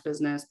e-commerce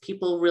business,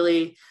 people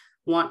really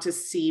want to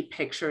see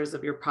pictures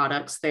of your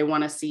products. They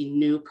want to see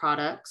new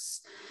products.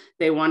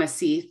 They want to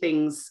see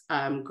things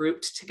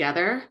grouped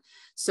together.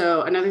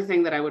 So another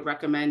thing that I would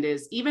recommend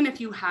is, even if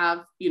you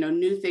have,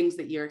 new things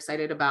that you're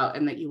excited about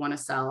and that you want to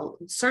sell,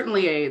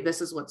 certainly this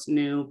is what's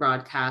new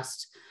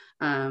broadcast,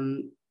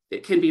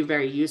 it can be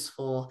very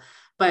useful.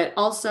 But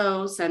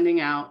also sending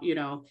out,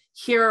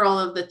 here are all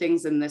of the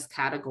things in this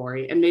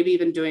category, and maybe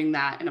even doing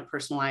that in a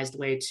personalized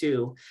way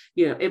too.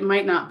 It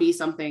might not be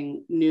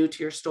something new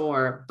to your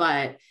store,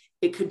 but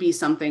it could be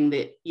something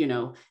that,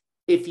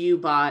 if you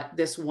bought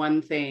this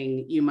one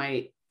thing, you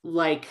might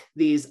like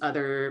these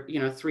other,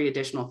 3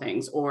 additional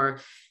things, or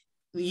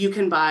you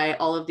can buy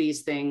all of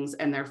these things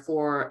and they're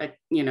for a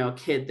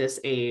kid this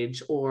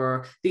age,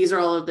 or these are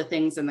all of the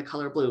things in the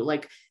color blue.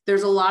 Like,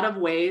 there's a lot of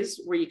ways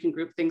where you can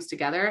group things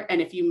together.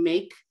 And if you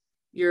make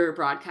your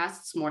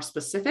broadcasts more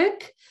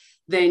specific,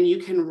 then you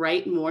can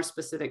write more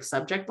specific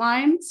subject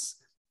lines,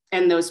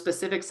 and those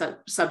specific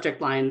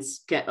subject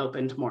lines get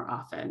opened more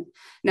often.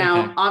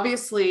 Now,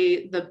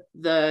 Obviously,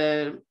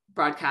 the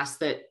broadcasts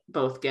that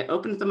both get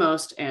opened the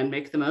most and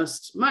make the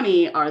most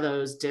money are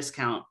those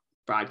discount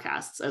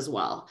broadcasts as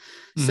well.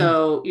 Mm-hmm.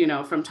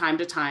 So, from time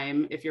to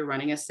time, if you're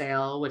running a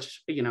sale,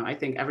 which, I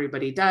think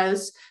everybody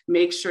does,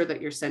 make sure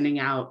that you're sending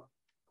out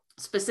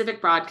specific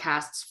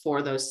broadcasts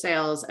for those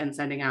sales and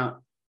sending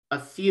out a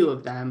few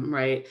of them,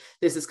 right?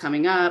 This is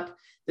coming up.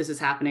 This is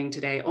happening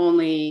today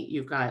only.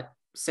 You've got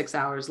 6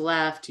 hours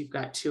left. You've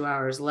got 2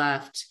 hours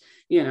left,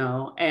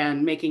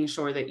 and making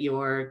sure that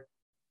you're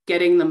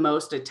getting the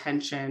most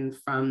attention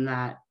from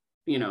that,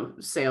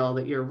 sale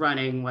that you're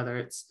running, whether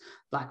it's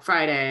Black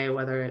Friday,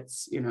 whether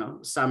it's,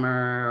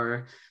 summer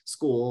or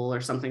school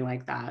or something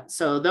like that.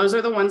 So those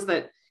are the ones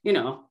that,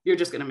 you're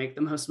just going to make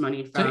the most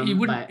money from. So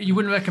you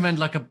wouldn't recommend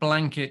like a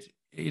blanket,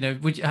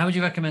 how would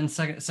you recommend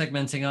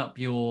segmenting up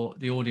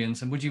the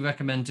audience? And would you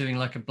recommend doing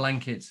like a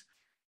blanket,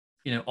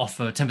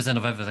 offer 10%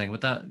 off everything?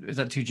 Is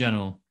that too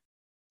general?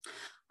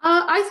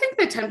 I think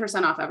that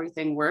 10% off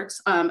everything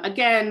works.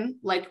 Again,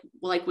 like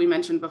we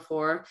mentioned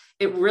before,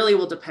 it really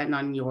will depend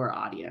on your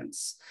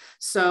audience.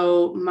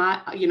 So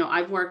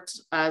I've worked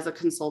as a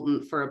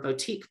consultant for a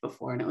boutique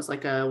before, and it was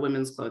like a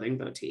women's clothing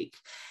boutique.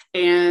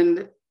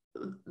 And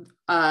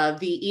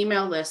the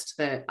email list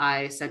that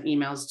I sent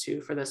emails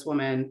to for this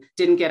woman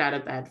didn't get out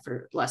of bed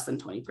for less than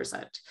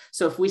 20%.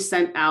 So if we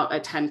sent out a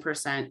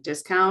 10%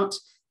 discount,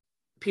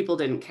 people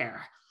didn't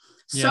care.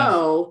 Yeah.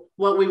 So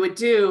what we would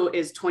do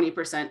is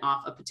 20%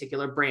 off a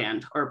particular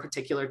brand or a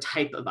particular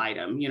type of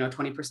item,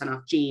 20%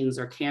 off jeans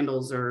or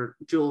candles or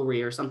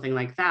jewelry or something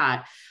like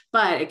that.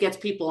 But it gets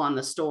people on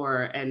the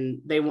store,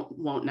 and they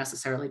won't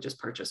necessarily just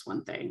purchase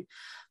one thing.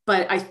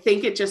 But I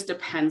think it just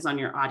depends on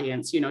your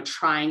audience,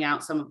 trying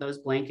out some of those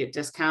blanket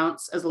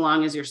discounts, as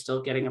long as you're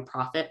still getting a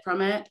profit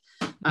from it,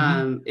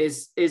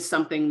 is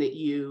something that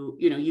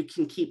you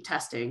can keep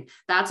testing.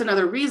 That's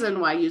another reason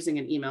why using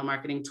an email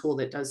marketing tool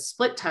that does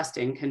split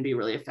testing can be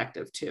really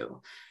effective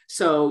too.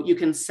 So you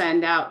can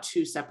send out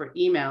 2 separate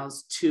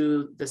emails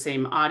to the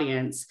same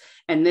audience,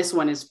 and this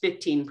one is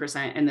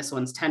 15% and this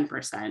one's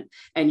 10%.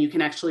 And you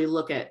can actually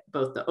look at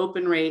both the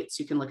open rates,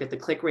 you can look at the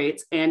click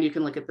rates, and you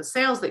can look at the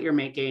sales that you're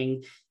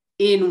making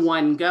in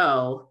one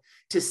go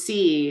to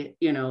see,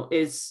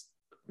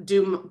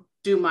 do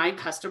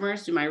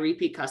my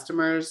repeat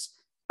customers,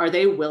 are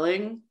they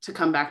willing to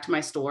come back to my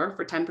store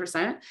for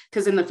 10%?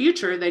 Because in the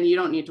future, then you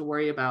don't need to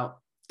worry about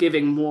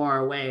giving more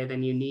away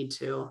than you need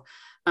to.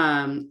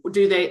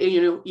 Do they,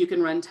 you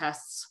can run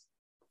tests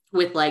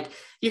with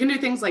you can do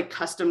things like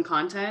custom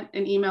content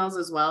in emails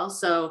as well.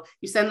 So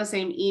you send the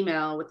same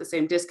email with the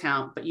same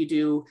discount, but you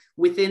do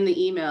within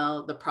the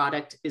email, the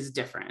product is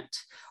different,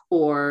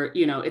 or,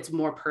 it's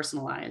more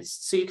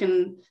personalized. So you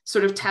can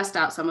sort of test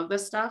out some of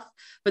this stuff,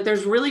 but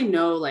there's really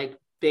no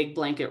big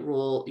blanket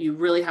rule. You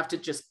really have to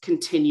just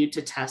continue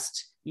to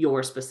test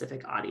your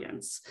specific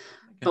audience.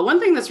 Okay. But one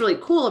thing that's really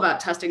cool about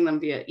testing them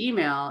via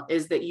email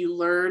is that you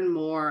learn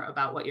more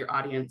about what your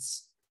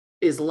audience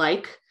is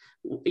like,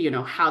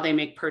 how they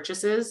make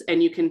purchases,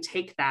 and you can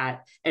take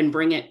that and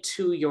bring it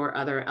to your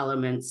other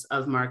elements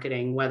of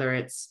marketing, whether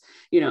it's,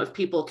 if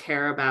people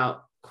care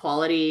about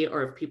quality,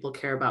 or if people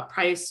care about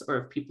price, or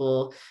if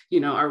people,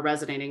 are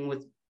resonating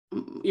with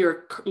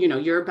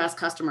your best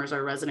customers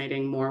are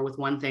resonating more with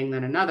one thing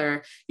than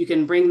another. You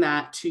can bring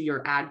that to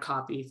your ad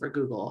copy for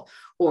Google,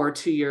 or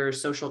to your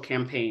social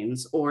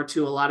campaigns, or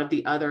to a lot of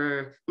the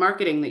other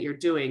marketing that you're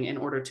doing in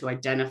order to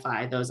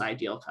identify those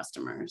ideal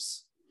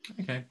customers.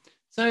 Okay.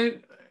 So,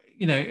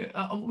 we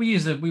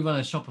run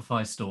a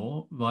Shopify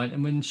store, right?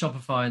 And when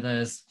Shopify,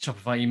 there's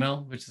Shopify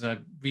email, which is a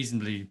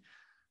reasonably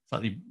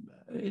slightly,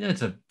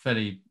 it's a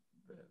fairly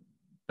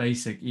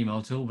basic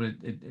email tool, but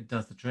it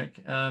does the trick.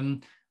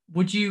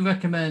 Would you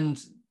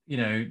recommend,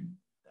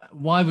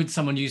 why would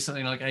someone use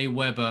something like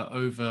Aweber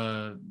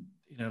over,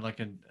 like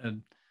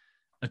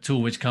a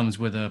tool which comes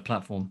with a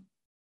platform?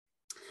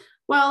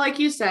 Well, like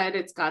you said,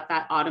 it's got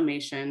that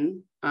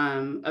automation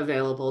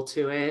available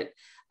to it.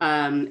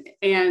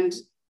 And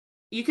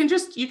you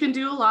can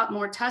do a lot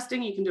more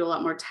testing, you can do a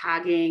lot more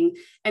tagging,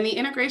 and the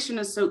integration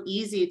is so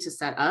easy to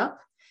set up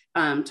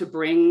to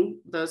bring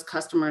those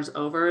customers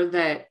over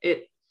that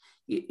it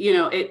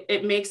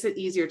makes it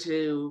easier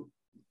to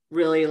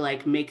really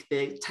like make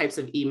the types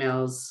of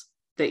emails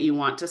that you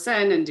want to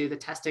send and do the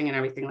testing and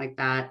everything like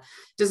that.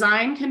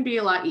 Design can be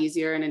a lot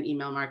easier in an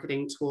email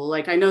marketing tool.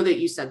 Like, I know that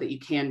you said that you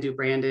can do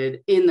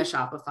branded in the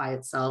Shopify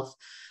itself,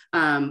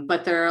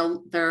 but there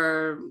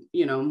are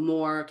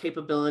more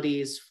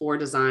capabilities for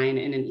design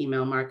in an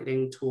email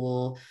marketing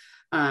tool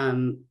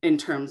in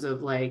terms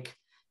of like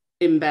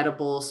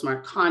embeddable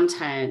smart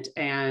content,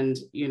 and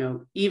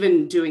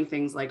even doing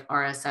things like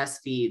RSS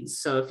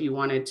feeds. So if you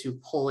wanted to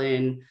pull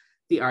in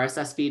the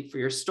RSS feed for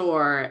your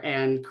store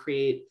and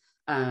create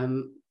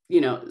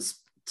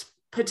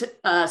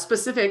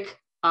specific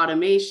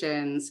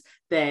automations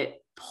that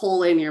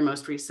pull in your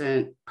most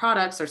recent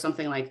products or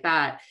something like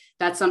that,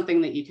 that's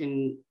something that you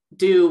can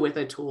do with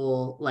a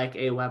tool like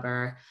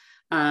Aweber.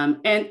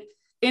 And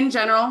in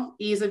general,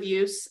 ease of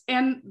use.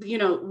 And,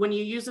 when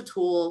you use a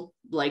tool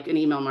like an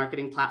email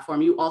marketing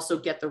platform, you also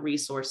get the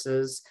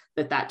resources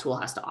that tool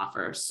has to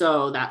offer.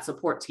 So that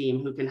support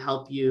team who can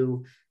help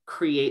you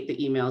create the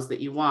emails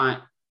that you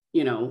want,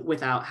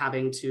 without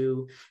having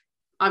to,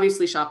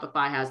 obviously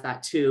Shopify has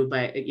that too,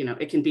 but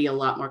it can be a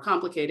lot more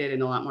complicated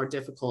and a lot more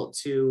difficult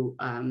to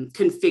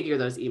configure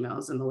those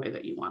emails in the way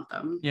that you want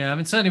them. Yeah, I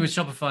mean, certainly with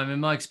Shopify,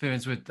 my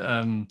experience with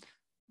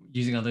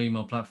using other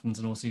email platforms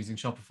and also using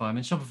Shopify.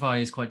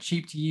 Shopify is quite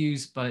cheap to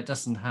use, but it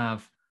doesn't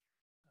have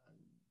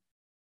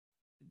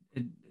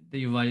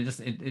you're right.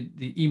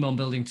 The email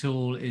building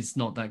tool is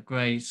not that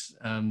great.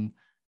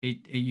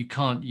 You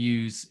can't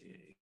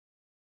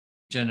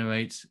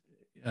generate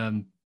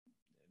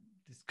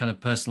this kind of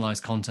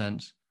personalized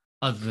content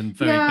other than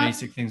very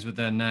basic things with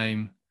their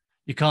name.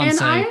 You can't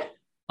say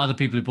other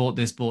people who bought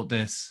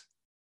this.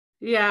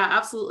 Yeah,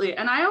 absolutely.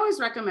 And I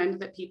always recommend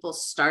that people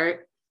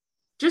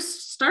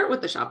just start with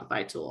the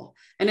Shopify tool.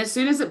 And as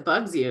soon as it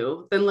bugs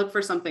you, then look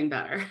for something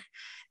better.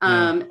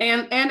 Yeah.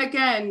 And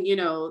again,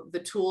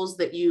 the tools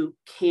that you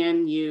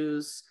can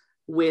use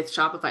with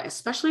Shopify,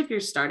 especially if you're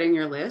starting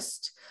your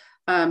list,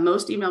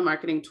 most email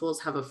marketing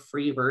tools have a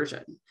free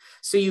version.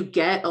 So you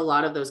get a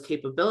lot of those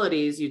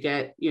capabilities. You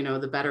get,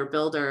 the better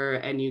builder,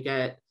 and you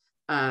get,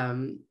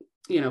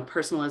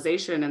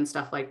 personalization and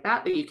stuff like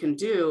that you can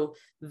do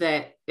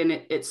that, and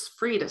it's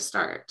free to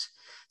start.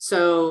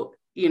 So,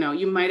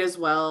 you might as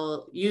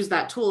well use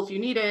that tool if you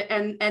need it.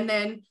 And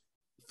then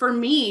for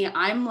me,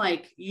 I'm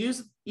like,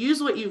 use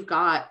what you've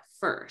got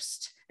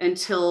first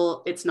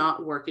until it's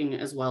not working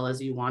as well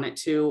as you want it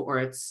to, or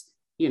it's,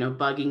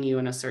 bugging you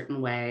in a certain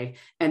way.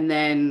 And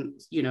then,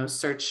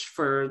 search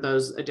for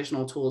those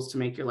additional tools to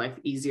make your life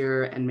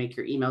easier and make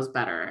your emails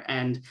better.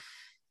 And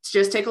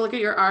just take a look at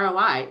your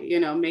ROI,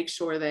 make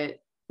sure that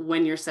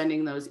when you're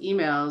sending those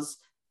emails,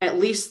 at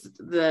least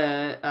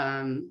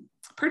the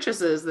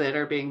purchases that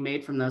are being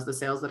made from those, the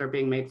sales that are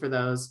being made for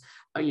those,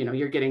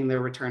 you're getting the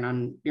return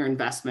on your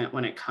investment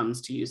when it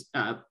comes to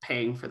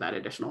paying for that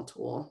additional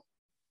tool.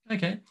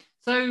 Okay.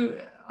 So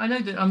I know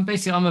that I'm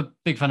a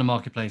big fan of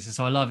marketplaces.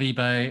 So I love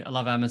eBay, I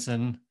love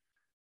Amazon,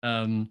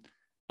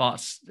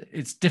 but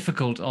it's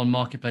difficult on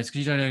marketplace because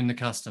you don't own the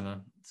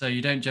customer. So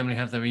you don't generally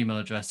have their email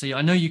address. So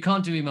I know you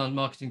can't do email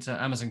marketing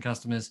to Amazon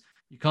customers.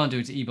 You can't do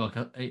it to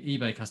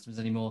eBay customers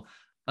anymore.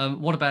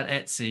 What about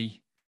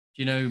Etsy?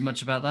 Do you know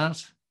much about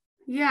that?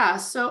 Yeah,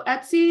 so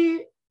Etsy,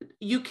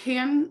 you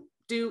can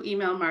do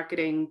email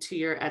marketing to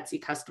your Etsy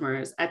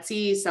customers.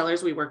 Etsy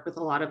sellers, we work with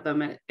a lot of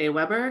them at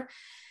Aweber,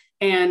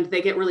 and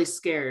they get really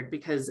scared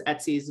because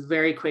Etsy is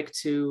very quick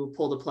to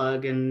pull the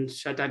plug and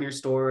shut down your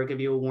store or give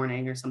you a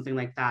warning or something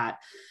like that.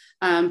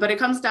 But it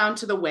comes down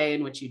to the way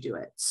in which you do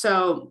it.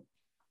 So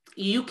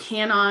you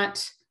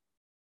cannot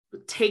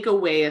take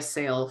away a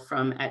sale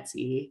from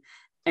Etsy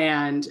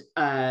and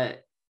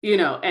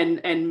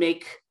and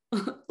make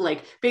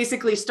like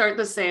basically start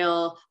the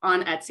sale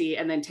on Etsy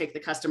and then take the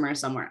customer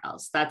somewhere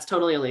else. That's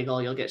totally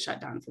illegal. You'll get shut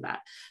down for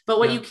that. But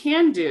what you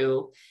can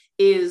do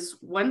is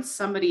once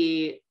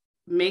somebody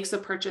makes a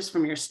purchase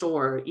from your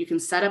store, you can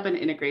set up an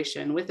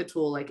integration with a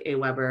tool like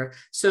Aweber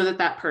so that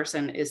that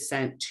person is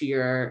sent to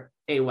your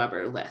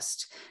Aweber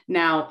list.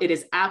 Now, it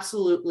is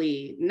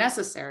absolutely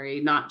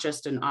necessary, not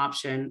just an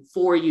option,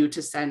 for you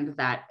to send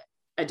that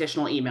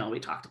additional email we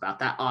talked about,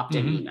 that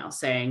opt-in email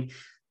saying,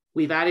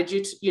 we've added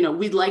you to,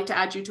 we'd like to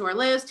add you to our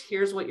list.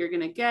 Here's what you're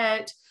going to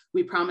get.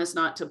 We promise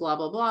not to blah,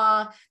 blah,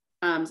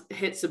 blah.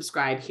 Hit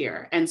subscribe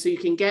here. And so you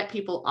can get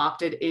people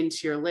opted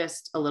into your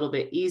list a little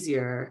bit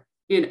easier,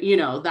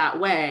 that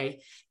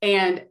way.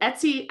 And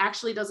Etsy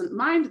actually doesn't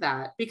mind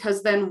that,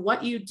 because then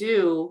what you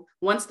do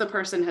once the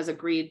person has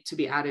agreed to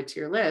be added to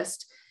your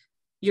list,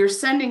 you're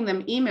sending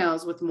them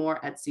emails with more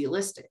Etsy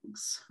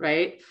listings,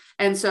 right?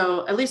 And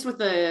so at least with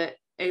the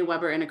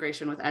Aweber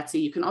integration with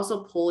Etsy, you can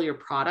also pull your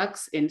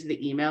products into the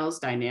emails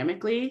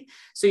dynamically.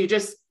 So you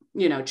just,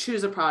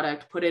 choose a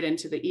product, put it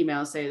into the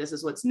email, say, this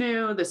is what's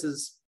new. This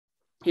is,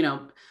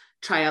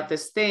 try out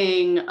this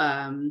thing.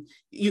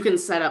 You can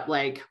set up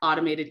like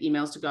automated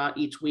emails to go out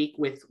each week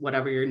with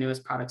whatever your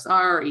newest products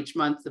are, or each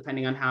month,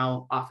 depending on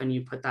how often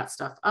you put that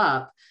stuff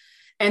up.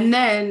 And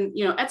then,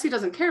 Etsy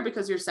doesn't care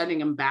because you're sending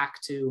them back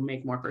to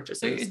make more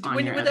purchases. So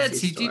with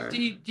Etsy,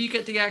 do you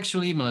get the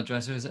actual email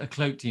address, or is it a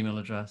cloaked email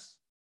address?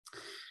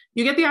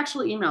 You get the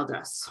actual email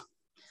address.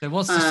 So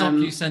what's to stop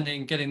you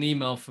getting an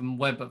email from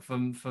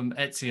from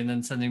Etsy and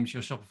then sending them to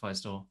your Shopify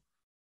store?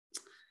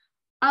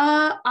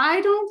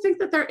 I don't think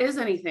that there is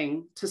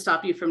anything to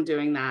stop you from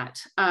doing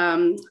that,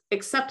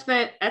 except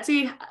that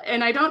Etsy,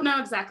 and I don't know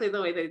exactly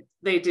the way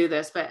they do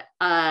this, but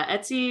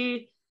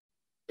Etsy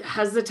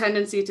has the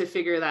tendency to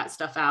figure that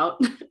stuff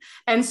out.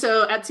 And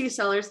so Etsy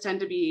sellers tend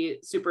to be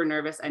super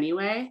nervous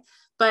anyway.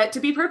 But to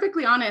be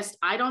perfectly honest,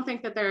 I don't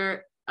think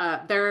that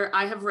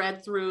I have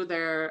read through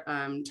their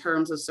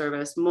terms of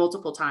service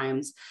multiple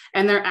times,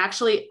 and there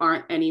actually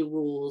aren't any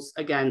rules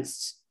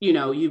against,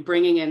 you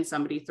bringing in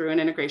somebody through an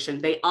integration.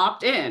 They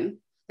opt in.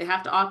 They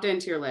have to opt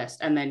into your list,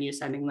 and then you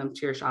sending them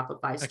to your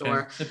Shopify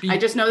store. So I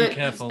just know that.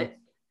 Careful.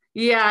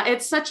 Yeah,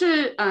 it's such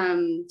a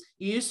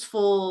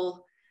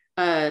useful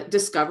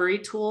discovery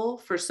tool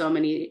for so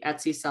many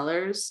Etsy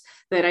sellers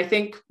that I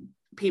think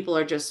people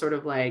are just sort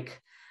of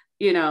like,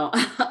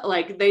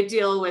 like they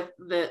deal with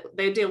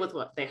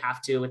what they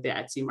have to with the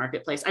Etsy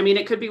marketplace. I mean,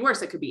 it could be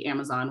worse. It could be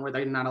Amazon, where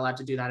they're not allowed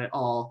to do that at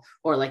all.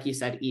 Or like you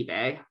said,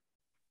 eBay.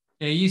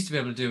 Yeah, you used to be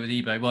able to do it with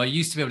eBay. Well, you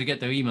used to be able to get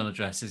their email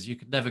addresses. You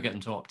could never get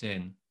them to opt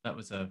in. That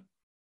was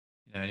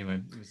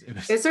anyway,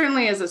 it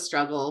certainly is a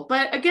struggle.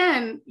 But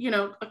again,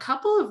 a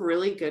couple of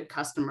really good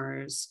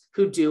customers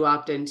who do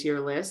opt into your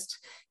list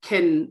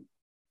can,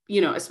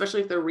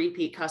 especially if they're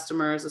repeat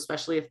customers,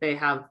 especially if they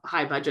have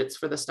high budgets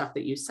for the stuff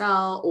that you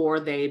sell,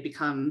 or they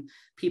become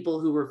people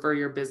who refer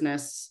your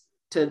business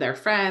to their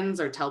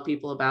friends or tell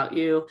people about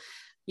you.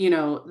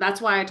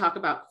 That's why I talk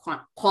about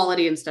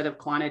quality instead of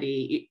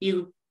quantity.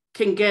 You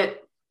can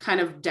get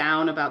kind of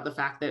down about the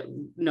fact that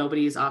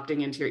nobody's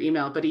opting into your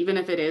email, but even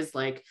if it is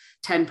like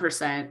 10%,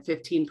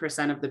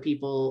 15% of the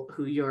people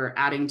who you're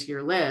adding to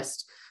your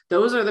list,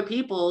 those are the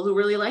people who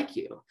really like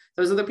you.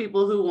 Those are the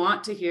people who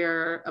want to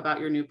hear about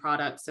your new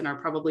products and are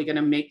probably going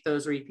to make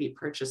those repeat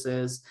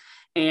purchases.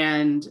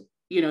 And,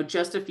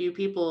 just a few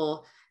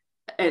people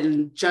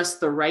and just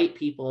the right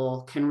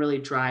people can really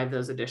drive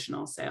those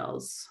additional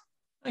sales.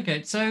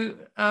 Okay. So,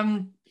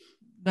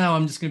 now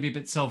I'm just going to be a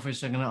bit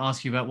selfish. I'm going to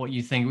ask you about what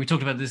you think. We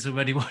talked about this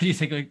already. What do you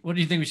think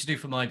we should do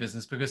for my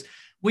business? Because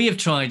we have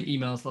tried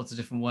emails lots of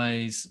different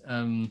ways.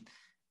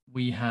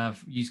 We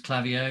have used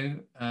Klaviyo.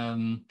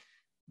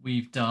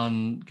 We've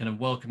done kind of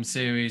welcome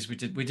series. We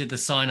did the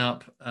sign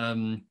up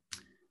to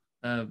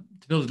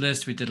build a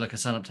list. We did like a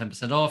sign up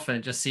 10% off, and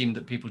it just seemed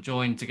that people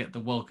joined to get the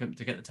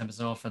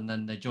 10% off, and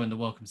then they joined the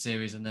welcome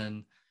series. And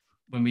then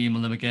when we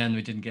emailed them again,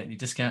 we didn't get any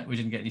discount. We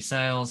didn't get any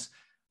sales.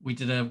 We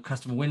did a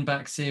customer win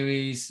back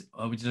series.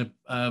 We had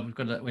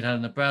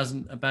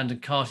an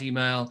abandoned cart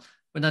email,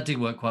 but that did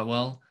work quite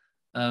well,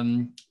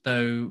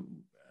 though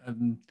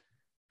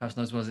perhaps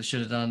not as well as it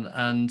should have done.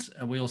 And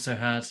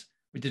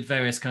we did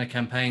various kind of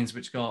campaigns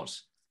which got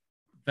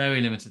very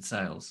limited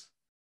sales.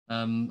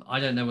 I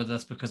don't know whether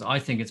that's because I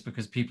think it's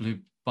because people who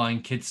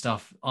buying kid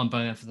stuff aren't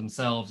buying it for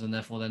themselves, and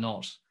therefore they're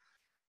not,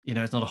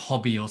 it's not a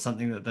hobby or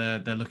something that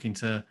they're looking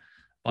to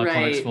buy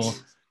products for.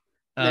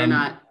 They're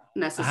not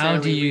necessarily.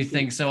 How do you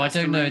think? So customers.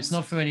 I don't know. It's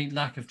not for any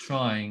lack of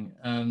trying.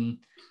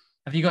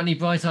 Have you got any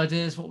bright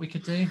ideas what we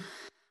could do?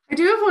 I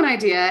do have one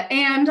idea,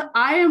 and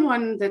I am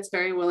one that's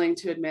very willing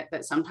to admit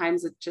that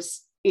sometimes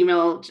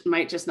email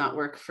might just not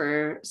work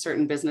for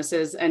certain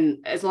businesses. And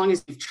as long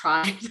as you've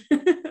tried,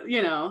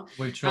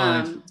 We've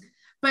tried.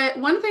 But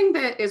one thing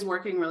that is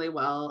working really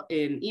well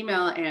in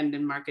email and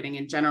in marketing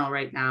in general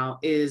right now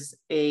is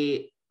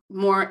a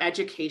more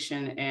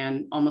education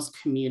and almost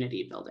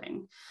community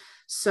building.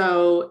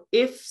 So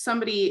if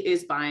somebody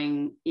is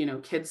buying,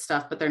 kids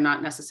stuff, but they're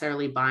not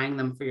necessarily buying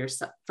them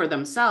for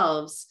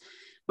themselves,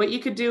 what you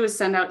could do is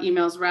send out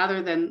emails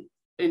rather than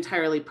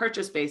entirely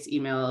purchase-based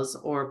emails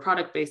or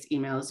product-based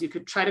emails. You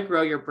could try to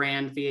grow your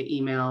brand via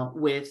email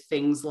with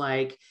things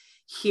like,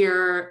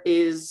 here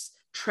is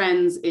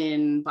trends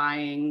in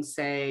buying,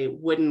 say,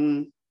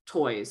 wooden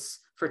toys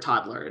for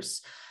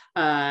toddlers.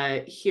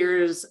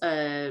 Here's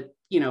a,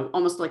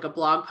 almost like a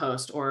blog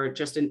post, or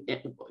just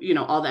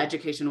all the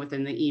education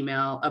within the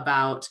email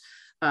about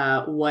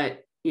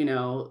what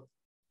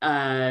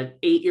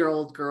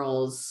 8-year-old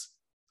girls'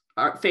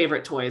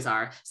 favorite toys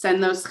are.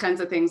 Send those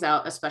kinds of things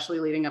out, especially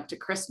leading up to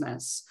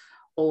Christmas,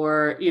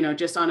 or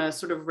just on a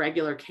sort of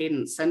regular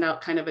cadence. Send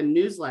out kind of a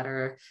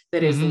newsletter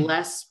that is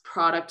less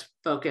product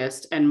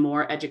focused and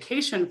more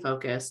education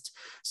focused,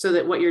 so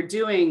that what you're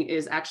doing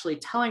is actually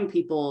telling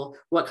people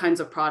what kinds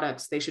of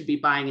products they should be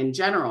buying in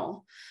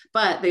general,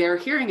 but they are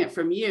hearing it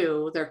from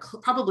you. They're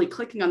probably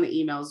clicking on the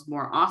emails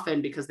more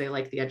often because they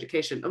like the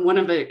education. And one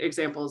of the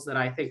examples that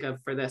I think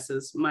of for this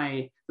is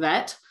my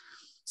vet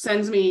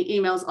sends me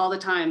emails all the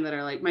time that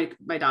are like,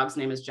 my dog's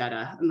name is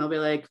Jetta, and they'll be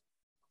like,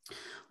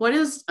 what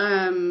is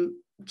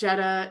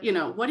Jetta,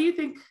 what do you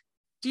think?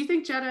 Do you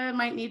think Jetta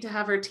might need to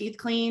have her teeth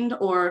cleaned?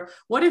 Or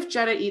what if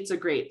Jetta eats a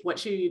grape? What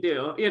should you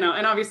do?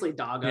 And obviously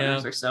dog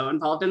owners are so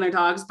involved in their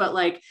dogs, but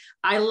like,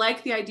 I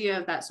like the idea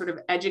of that sort of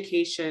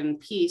education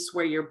piece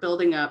where you're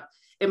building up.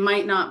 It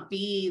might not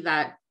be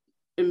that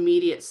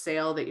immediate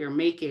sale that you're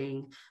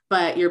making,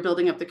 but you're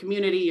building up the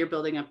community, you're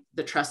building up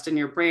the trust in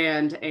your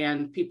brand,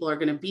 and people are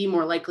going to be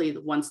more likely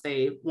once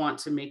they want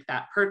to make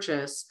that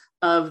purchase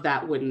of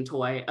that wooden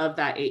toy, of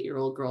that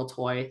 8-year-old girl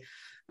toy,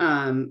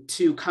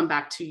 to come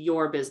back to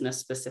your business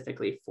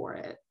specifically for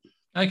it.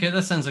 Okay,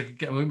 that sounds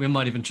like we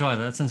might even try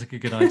that. That sounds like a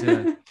good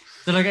idea.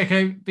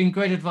 So been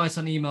great advice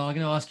on email. I'm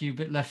going to ask you a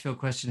bit left field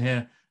question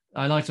here.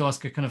 I like to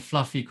ask a kind of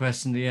fluffy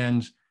question at the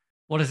end.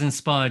 What has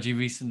inspired you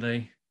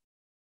recently?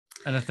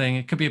 Anything?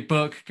 It could be a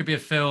book, could be a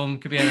film,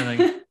 could be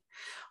anything.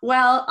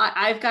 Well,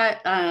 I've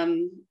got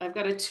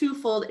a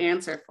twofold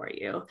answer for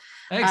you.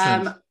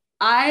 Excellent.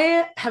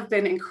 I have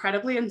been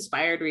incredibly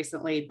inspired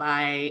recently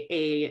by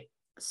a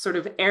sort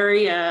of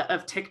area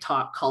of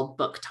TikTok called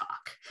Book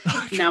Talk.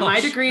 Now, my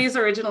degree is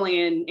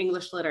originally in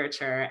English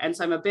literature, and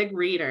so I'm a big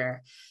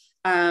reader.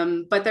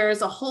 But there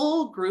is a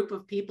whole group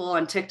of people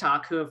on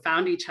TikTok who have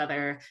found each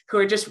other, who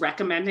are just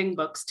recommending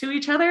books to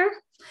each other.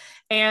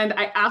 And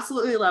I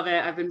absolutely love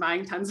it. I've been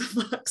buying tons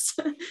of books.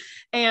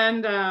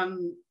 And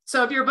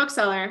so if you're a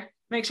bookseller,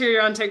 make sure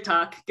you're on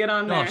TikTok, get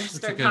on there,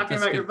 start talking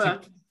about your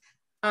book.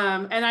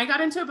 And I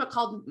got into a book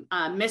called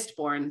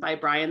Mistborn by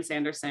Brian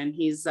Sanderson.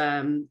 He's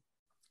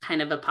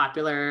kind of a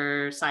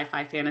popular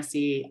sci-fi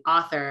fantasy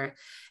author.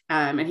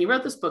 And he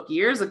wrote this book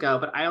years ago,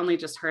 but I only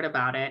just heard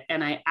about it,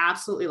 and I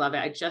absolutely love it.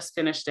 I just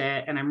finished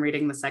it, and I'm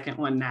reading the second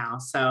one now.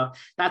 So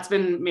that's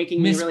been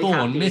making me really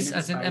happy. Miss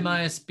as in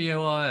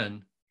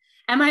Misborn.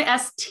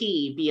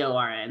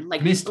 Mistborn,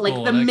 like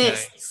Mistborn, the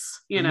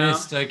mists,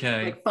 Mist,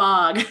 okay. Like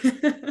fog.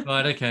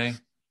 Right, okay.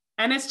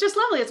 And it's just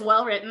lovely. It's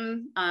well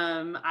written.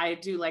 I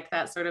do like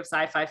that sort of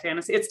sci-fi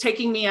fantasy. It's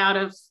taking me out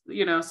of,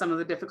 some of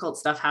the difficult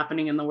stuff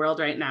happening in the world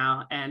right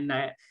now. And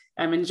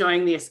I'm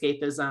enjoying the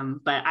escapism,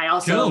 but I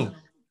also,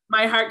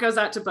 my heart goes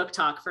out to Book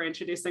Talk for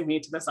introducing me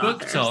to this author.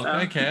 Book Talk, so.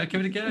 Okay, I'll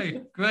give it a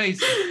go. Great.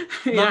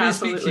 Yeah, Lovely to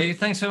speak to you.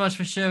 Thanks so much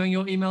for sharing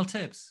your email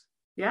tips.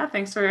 Yeah,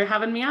 thanks for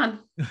having me on.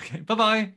 Okay, bye-bye.